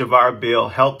passage of our bill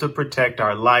helped to protect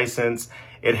our license.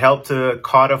 It helped to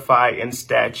codify in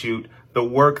statute the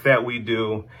work that we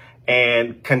do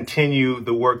and continue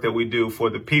the work that we do for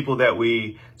the people that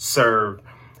we serve.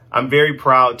 I'm very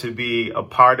proud to be a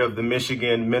part of the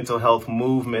Michigan mental health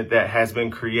movement that has been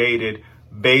created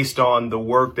based on the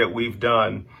work that we've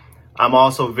done. I'm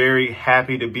also very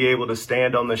happy to be able to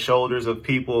stand on the shoulders of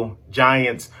people,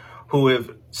 giants, who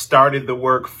have started the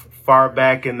work far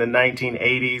back in the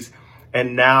 1980s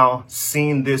and now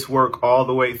seen this work all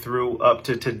the way through up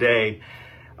to today.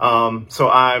 So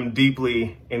I'm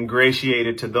deeply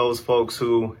ingratiated to those folks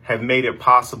who have made it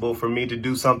possible for me to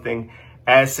do something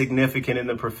as significant in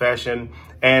the profession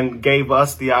and gave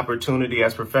us the opportunity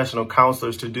as professional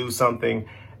counselors to do something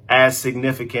as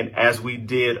significant as we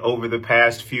did over the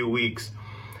past few weeks.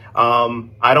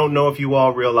 I don't know if you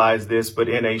all realize this, but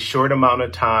in a short amount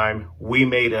of time, we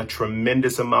made a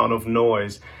tremendous amount of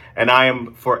noise. And I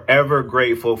am forever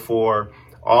grateful for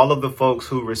all of the folks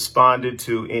who responded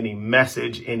to any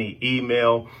message, any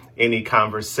email, any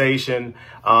conversation.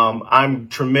 I'm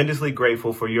tremendously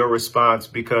grateful for your response,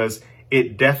 because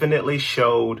it definitely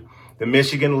showed the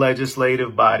Michigan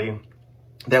legislative body,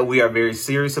 that we are very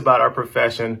serious about our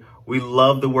profession. We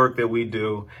love the work that we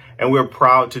do, and we're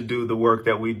proud to do the work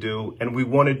that we do, and we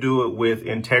want to do it with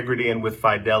integrity and with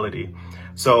fidelity.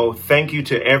 So thank you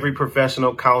to every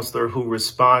professional counselor who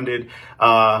responded.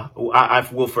 I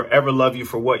will forever love you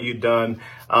for what you've done,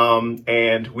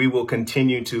 and we will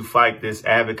continue to fight this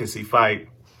advocacy fight.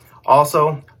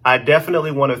 Also, I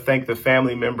definitely want to thank the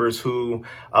family members who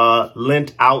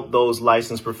lent out those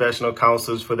licensed professional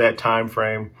counselors for that time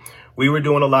frame. We were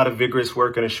doing a lot of vigorous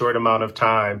work in a short amount of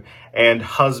time, and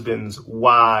husbands,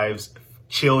 wives,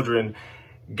 children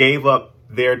gave up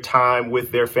their time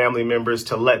with their family members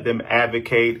to let them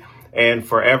advocate. And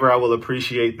forever, I will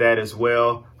appreciate that as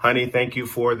well. Honey, thank you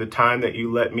for the time that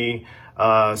you let me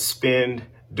spend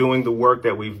doing the work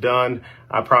that we've done.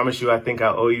 I promise you, I think I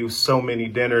owe you so many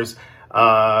dinners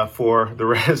for the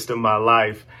rest of my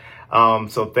life.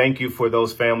 So thank you for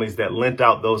those families that lent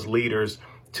out those leaders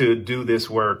to do this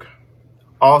work.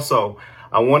 Also,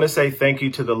 I want to say thank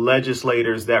you to the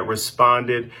legislators that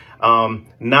responded,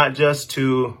 not just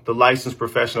to the licensed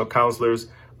professional counselors,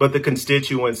 but the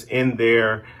constituents in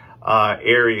their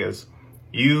areas.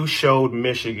 You showed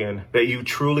Michigan that you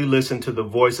truly listen to the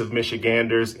voice of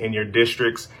Michiganders in your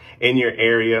districts, in your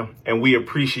area, and we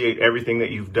appreciate everything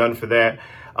that you've done for that.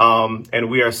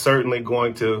 And we are certainly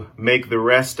going to make the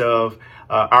rest of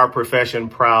our profession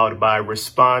proud by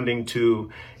responding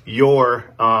to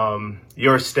your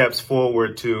steps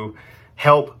forward to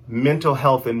help mental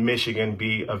health in Michigan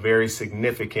be a very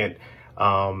significant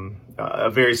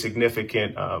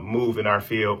move in our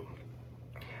field.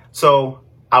 So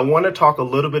I want to talk a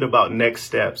little bit about next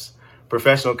steps.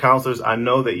 Professional counselors, I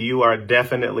know that you are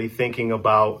definitely thinking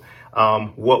about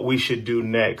what we should do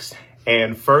next.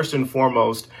 And first and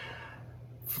foremost,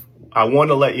 I want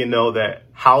to let you know that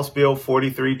House Bill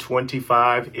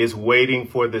 4325 is waiting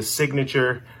for the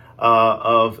signature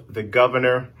of the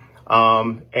governor.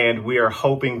 And we are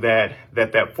hoping that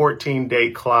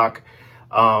 14-day clock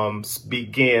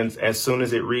begins as soon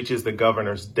as it reaches the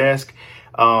governor's desk,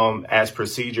 as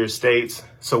procedure states.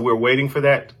 So we're waiting for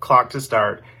that clock to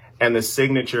start, and the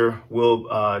signature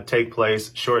will take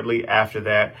place shortly after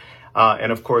that.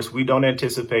 And of course, we don't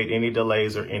anticipate any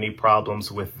delays or any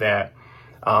problems with that.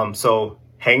 So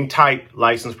hang tight,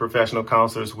 licensed professional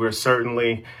counselors. We're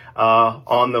certainly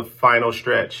on the final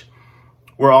stretch.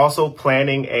 We're also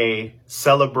planning a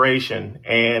celebration,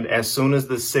 and as soon as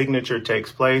the signature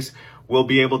takes place, we'll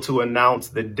be able to announce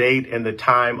the date and the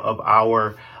time of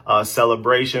our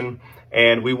celebration.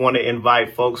 And we want to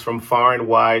invite folks from far and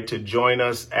wide to join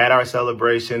us at our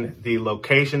celebration. The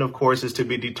location, of course, is to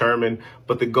be determined,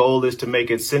 but the goal is to make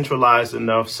it centralized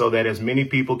enough so that as many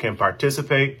people can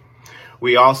participate.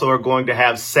 We also are going to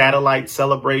have satellite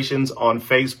celebrations on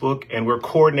Facebook, and we're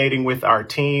coordinating with our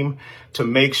team to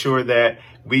make sure that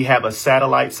we have a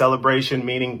satellite celebration,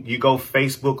 meaning you go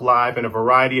Facebook Live in a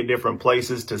variety of different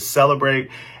places to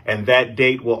celebrate, and that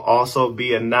date will also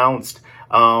be announced.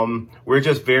 We're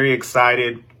just very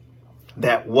excited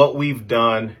that what we've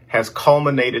done has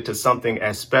culminated to something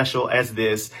as special as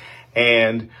this.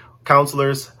 And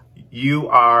counselors, you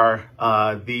are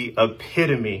the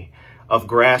epitome of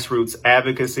grassroots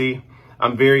advocacy.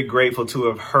 I'm very grateful to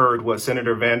have heard what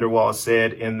Senator Vanderwall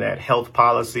said in that health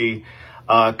policy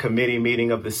committee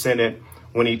meeting of the Senate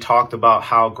when he talked about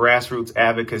how grassroots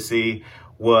advocacy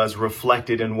was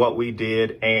reflected in what we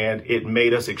did, and it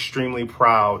made us extremely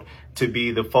proud to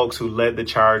be the folks who led the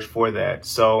charge for that.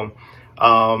 So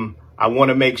I want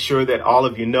to make sure that all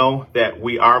of you know that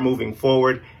we are moving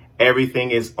forward.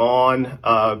 Everything is on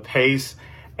pace.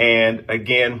 And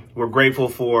again, we're grateful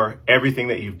for everything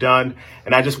that you've done.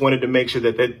 And I just wanted to make sure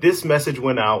that this message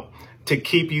went out to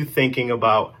keep you thinking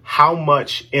about how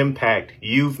much impact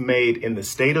you've made in the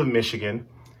state of Michigan,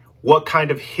 what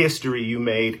kind of history you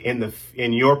made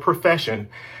in your profession.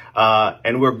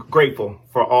 And we're grateful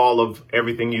for all of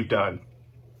everything you've done.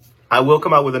 I will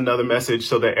come out with another message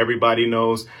so that everybody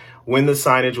knows when the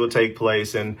signage will take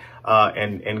place and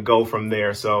go from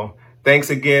there. So thanks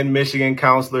again, Michigan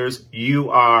counselors. You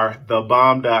are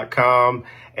thebomb.com,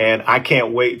 and I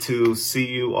can't wait to see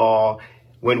you all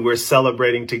when we're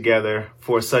celebrating together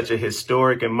for such a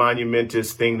historic and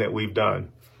monumentous thing that we've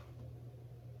done.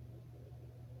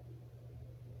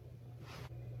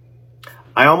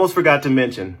 I almost forgot to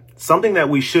mention, something that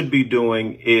we should be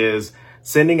doing is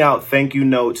sending out thank you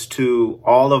notes to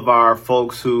all of our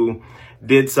folks who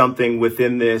did something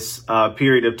within this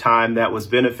period of time that was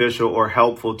beneficial or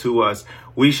helpful to us.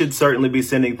 We should certainly be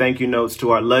sending thank you notes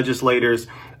to our legislators,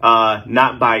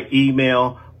 not by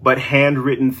email, but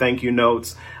handwritten thank you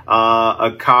notes,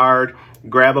 a card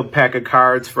grab a pack of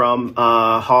cards from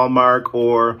Hallmark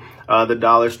or the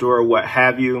dollar store or what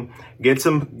have you. Get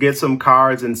some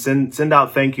cards and send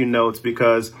out thank you notes,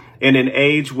 because in an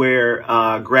age where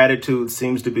gratitude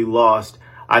seems to be lost,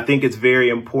 I think it's very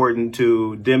important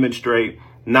to demonstrate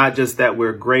not just that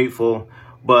we're grateful,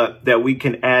 but that we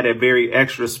can add a very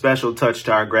extra special touch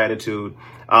to our gratitude.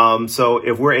 So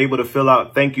if we're able to fill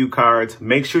out thank you cards,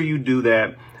 make sure you do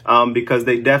that, because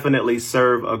they definitely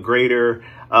serve a greater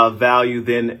value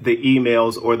than the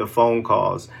emails or the phone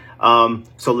calls.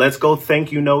 So let's go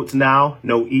thank you notes now.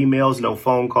 No emails, no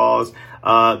phone calls.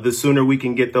 The sooner we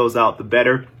can get those out, the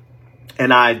better.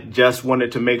 And I just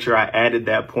wanted to make sure I added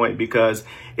that point, because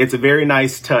it's a very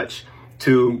nice touch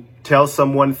to tell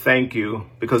someone thank you,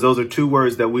 because those are two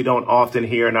words that we don't often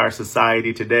hear in our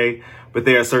society today, but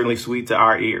they are certainly sweet to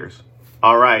our ears.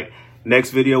 All right, next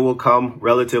video will come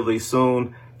relatively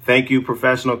soon. Thank you,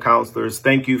 professional counselors.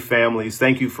 Thank you, families.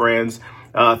 Thank you, friends.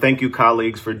 Thank you,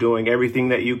 colleagues, for doing everything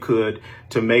that you could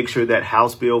to make sure that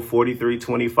House Bill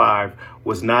 4325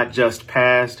 was not just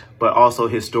passed, but also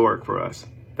historic for us.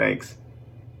 Thanks.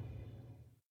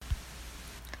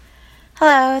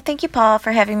 Hello, thank you, Paul,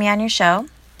 for having me on your show.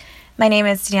 My name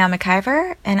is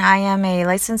Unianmously, and I am a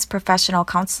licensed professional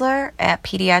counselor at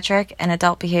Pediatric and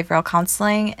Adult Behavioral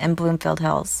Counseling in Bloomfield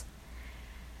Hills.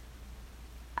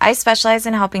 I specialize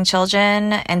in helping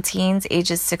children and teens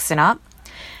ages 6 and up.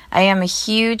 I am a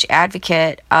huge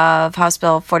advocate of House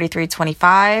Bill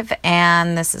 4325,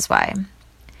 and this is why.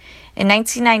 In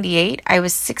 1998, I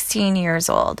was 16 years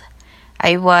old.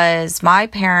 I was my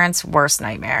parents' worst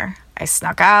nightmare. I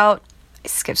snuck out, I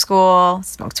skipped school,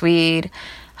 smoked weed,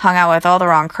 hung out with all the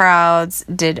wrong crowds,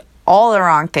 did all the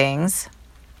wrong things.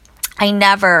 I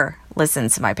never listened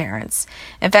to my parents.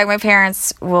 In fact, my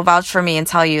parents will vouch for me and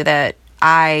tell you that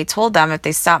I told them if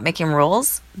they stopped making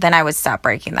rules, then I would stop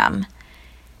breaking them.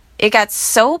 It got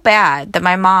so bad that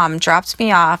my mom dropped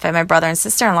me off at my brother and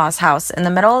sister-in-law's house in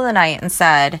the middle of the night and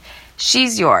said,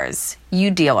 "She's yours. You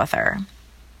deal with her."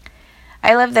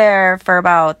 I lived there for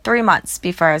about 3 months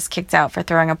before I was kicked out for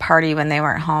throwing a party when they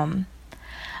weren't home.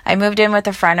 I moved in with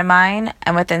a friend of mine,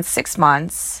 and within 6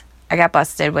 months, I got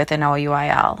busted with an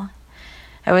OUIL.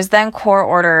 I was then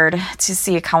court-ordered to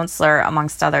see a counselor,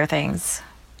 amongst other things.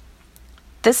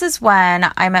 This is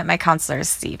when I met my counselor,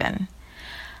 Stephen.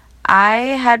 I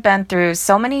had been through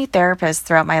so many therapists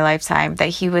throughout my lifetime that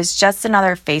he was just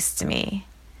another face to me.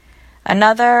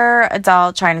 Another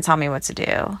adult trying to tell me what to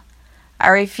do. I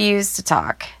refused to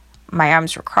talk. My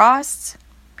arms were crossed.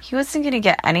 He wasn't going to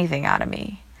get anything out of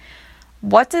me.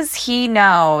 What does he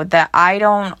know that I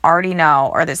don't already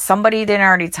know, or that somebody didn't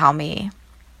already tell me?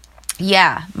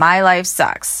 Yeah, my life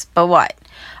sucks, but what?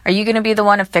 Are you going to be the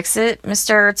one to fix it,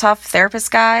 Mr. Tough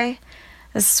Therapist Guy?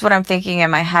 This is what I'm thinking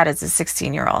in my head as a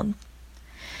 16-year-old.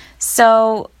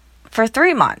 So for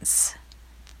 3 months,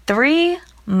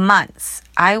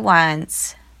 I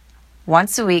went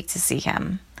once a week to see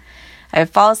him. I would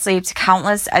fall asleep to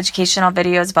countless educational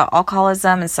videos about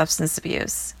alcoholism and substance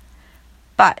abuse.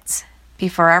 But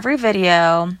before every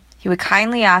video, he would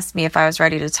kindly ask me if I was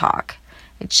ready to talk.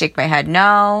 I'd shake my head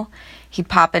no. He'd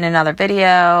pop in another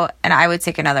video, and I would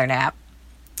take another nap.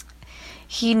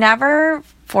 He never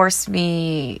forced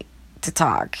me to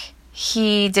talk.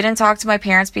 He didn't talk to my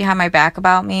parents behind my back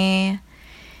about me.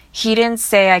 He didn't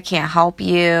say, "I can't help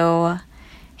you."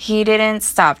 He didn't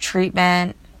stop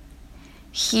treatment.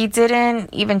 He didn't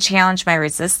even challenge my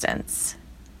resistance.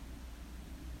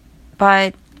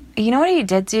 But you know what he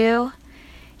did do?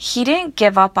 He didn't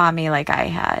give up on me like I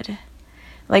had,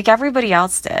 like everybody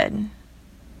else did.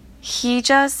 He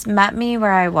just met me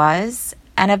where I was,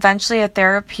 and eventually a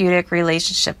therapeutic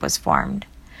relationship was formed.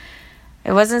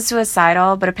 It wasn't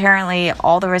suicidal, but apparently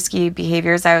all the risky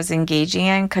behaviors I was engaging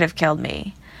in could have killed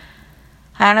me.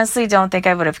 I honestly don't think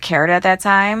I would have cared at that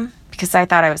time, because I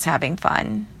thought I was having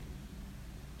fun.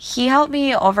 He helped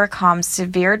me overcome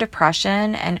severe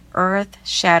depression and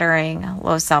earth-shattering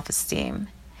low self-esteem.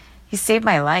 He saved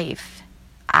my life.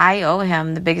 I owe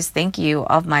him the biggest thank you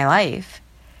of my life.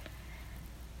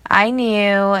 I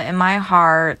knew in my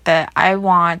heart that I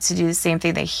want to do the same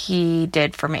thing that he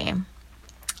did for me.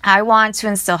 I want to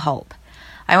instill hope.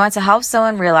 I want to help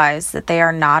someone realize that they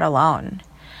are not alone.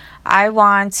 I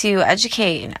want to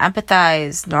educate and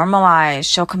empathize, normalize,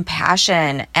 show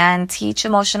compassion, and teach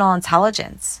emotional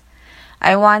intelligence.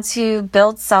 I want to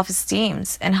build self-esteem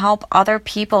and help other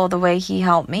people the way he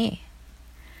helped me.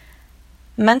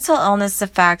 Mental illness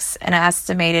affects an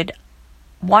estimated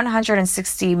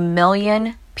 160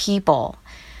 million people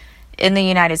in the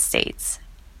United States.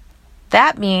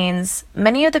 That means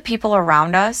many of the people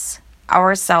around us,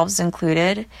 ourselves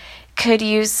included, could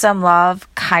use some love,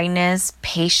 kindness,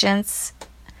 patience,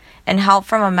 and help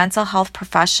from a mental health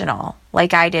professional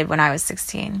like I did when I was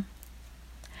 16.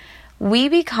 We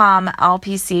become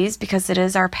LPCs because it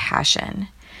is our passion.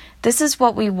 This is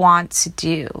what we want to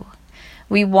do.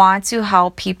 We want to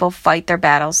help people fight their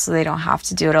battles so they don't have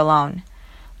to do it alone.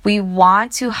 We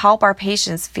want to help our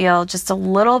patients feel just a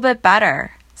little bit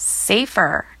better,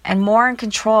 safer, and more in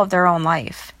control of their own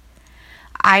life.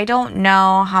 I don't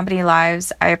know how many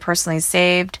lives I have personally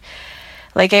saved,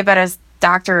 like I bet a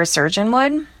doctor or surgeon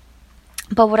would.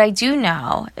 But what I do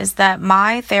know is that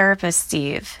my therapist,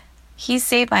 Steve, he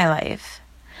saved my life.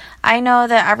 I know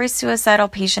that every suicidal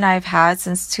patient I've had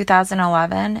since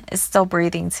 2011 is still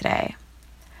breathing today.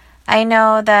 I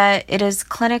know that it is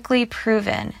clinically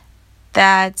proven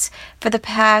that for the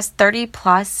past 30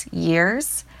 plus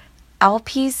years,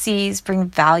 LPCs bring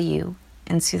value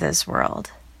into this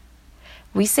world.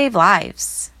 We save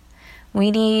lives.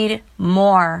 We need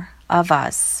more of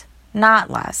us, not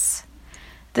less.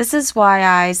 This is why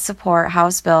I support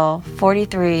House Bill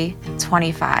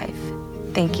 4325.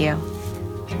 Thank you.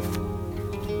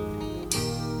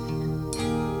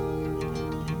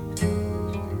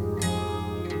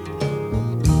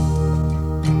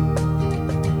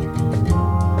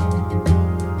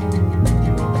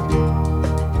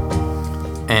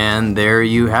 And there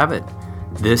you have it.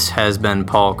 This has been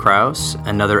Paul Krause,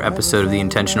 another episode of The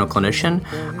Intentional Clinician.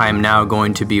 I am now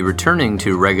going to be returning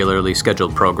to regularly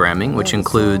scheduled programming, which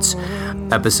includes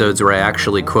episodes where I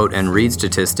actually quote and read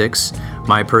statistics,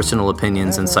 my personal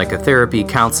opinions in psychotherapy,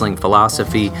 counseling,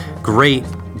 philosophy, great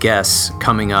guests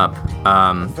coming up,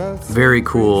 very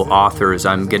cool authors.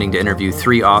 I'm getting to interview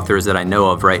 3 authors that I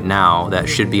know of right now that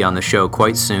should be on the show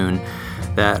quite soon,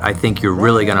 that I think you're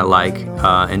really going to like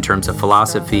in terms of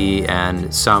philosophy,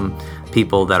 and some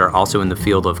people that are also in the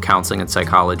field of counseling and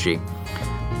psychology.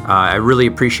 I really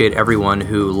appreciate everyone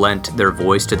who lent their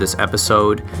voice to this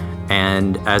episode.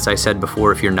 And as I said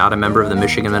before, if you're not a member of the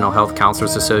Michigan Mental Health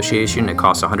Counselors Association, it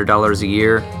costs $100 a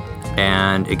year,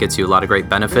 and it gets you a lot of great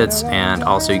benefits, and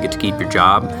also you get to keep your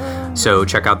job. So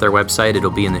check out their website.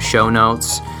 It'll be in the show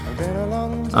notes.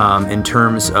 In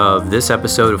terms of this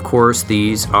episode, of course,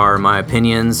 these are my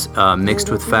opinions mixed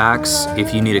with facts.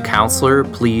 If you need a counselor,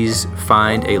 please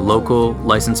find a local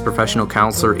licensed professional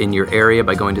counselor in your area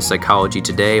by going to Psychology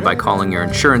Today, by calling your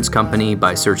insurance company,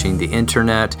 by searching the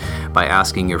internet, by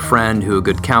asking your friend who a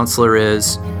good counselor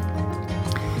is.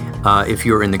 If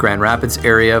you're in the Grand Rapids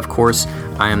area, of course,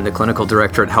 I am the clinical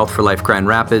director at Health for Life Grand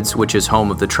Rapids, which is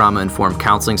home of the Trauma Informed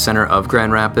Counseling Center of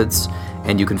Grand Rapids,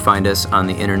 and you can find us on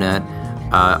the internet.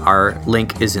 Our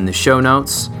link is in the show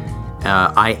notes.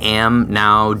 I am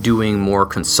now doing more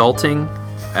consulting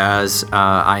as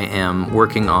I am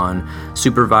working on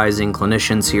supervising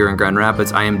clinicians here in Grand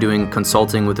Rapids. I am doing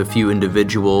consulting with a few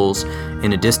individuals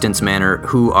in a distance manner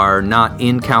who are not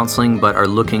in counseling but are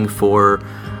looking for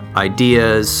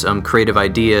ideas, some creative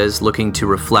ideas, looking to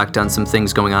reflect on some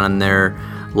things going on in their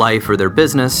life or their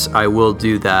business. I will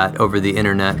do that over the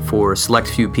internet for a select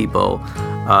few people.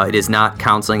 It is not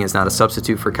counseling, it's not a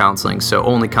substitute for counseling, so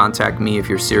only contact me if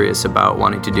you're serious about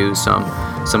wanting to do some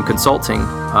consulting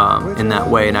in that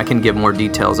way, and I can give more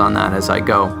details on that as I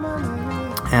go.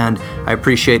 And I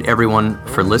appreciate everyone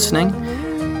for listening.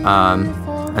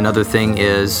 Another thing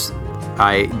is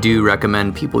I do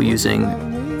recommend people using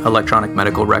electronic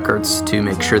medical records to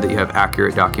make sure that you have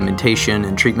accurate documentation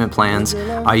and treatment plans.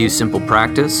 I use Simple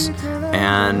Practice,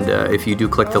 and if you do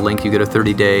click the link, you get a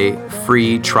 30-day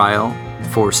free trial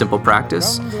for Simple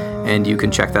Practice, and you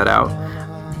can check that out.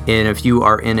 And if you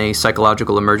are in a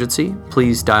psychological emergency,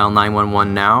 please dial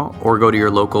 911 now, or go to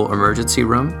your local emergency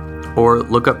room, or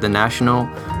look up the National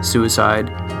Suicide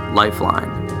Lifeline.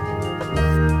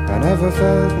 I never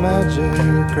felt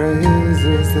magic crazy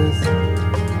as this.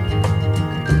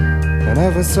 I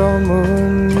never saw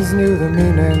moons, knew the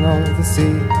meaning of the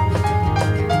sea.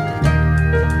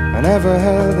 I never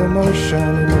held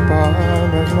emotion in the palm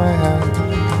of my hand.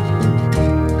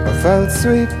 I felt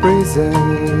sweet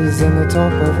breezes in the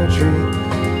top of a tree,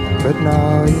 but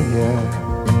now you're here,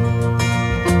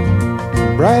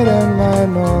 bright in my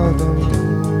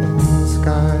northern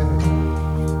sky.